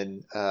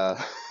then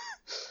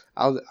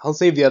I'll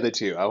save the other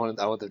two. I want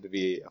them to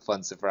be a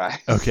fun surprise.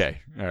 Okay.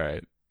 All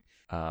right.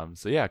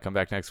 So yeah, come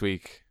back next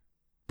week.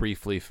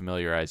 Briefly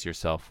familiarize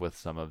yourself with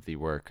some of the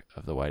work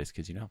of the whitest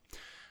kids you know.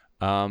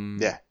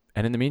 Yeah.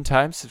 And in the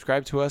meantime,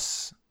 subscribe to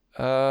us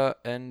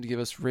and give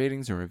us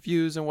ratings and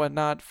reviews and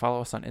whatnot.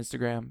 Follow us on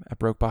Instagram at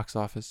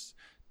BrokeBoxOffice.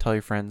 Tell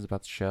your friends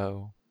about the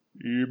show.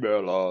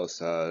 Email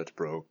us at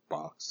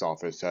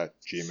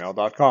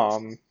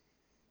brokeboxoffice@gmail.com.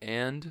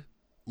 And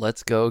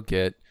let's go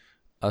get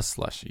a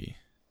slushie.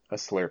 A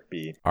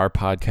Slurpee. Our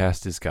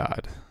podcast is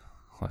God.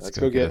 Let's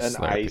go get a an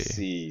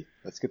Slurpee. IC.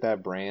 Let's get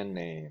that brand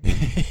name.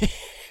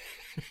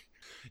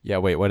 Yeah,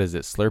 wait, what is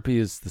it? Slurpee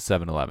is the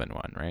 7-Eleven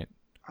one, right?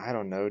 I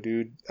don't know,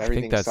 dude.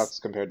 Everything that's- sucks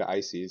compared to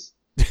ices.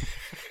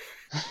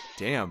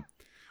 Damn.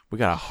 We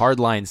got a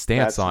hardline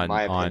stance That's on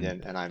my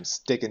opinion, and I'm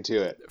sticking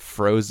to it.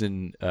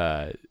 frozen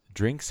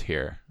drinks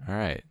here. All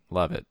right.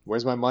 Love it.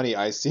 Where's my money,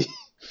 icy?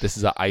 This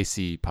is an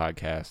icy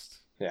podcast.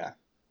 Yeah.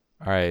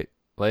 All right.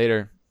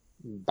 Later.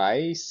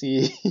 Bye,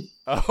 see.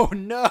 Oh,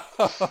 no.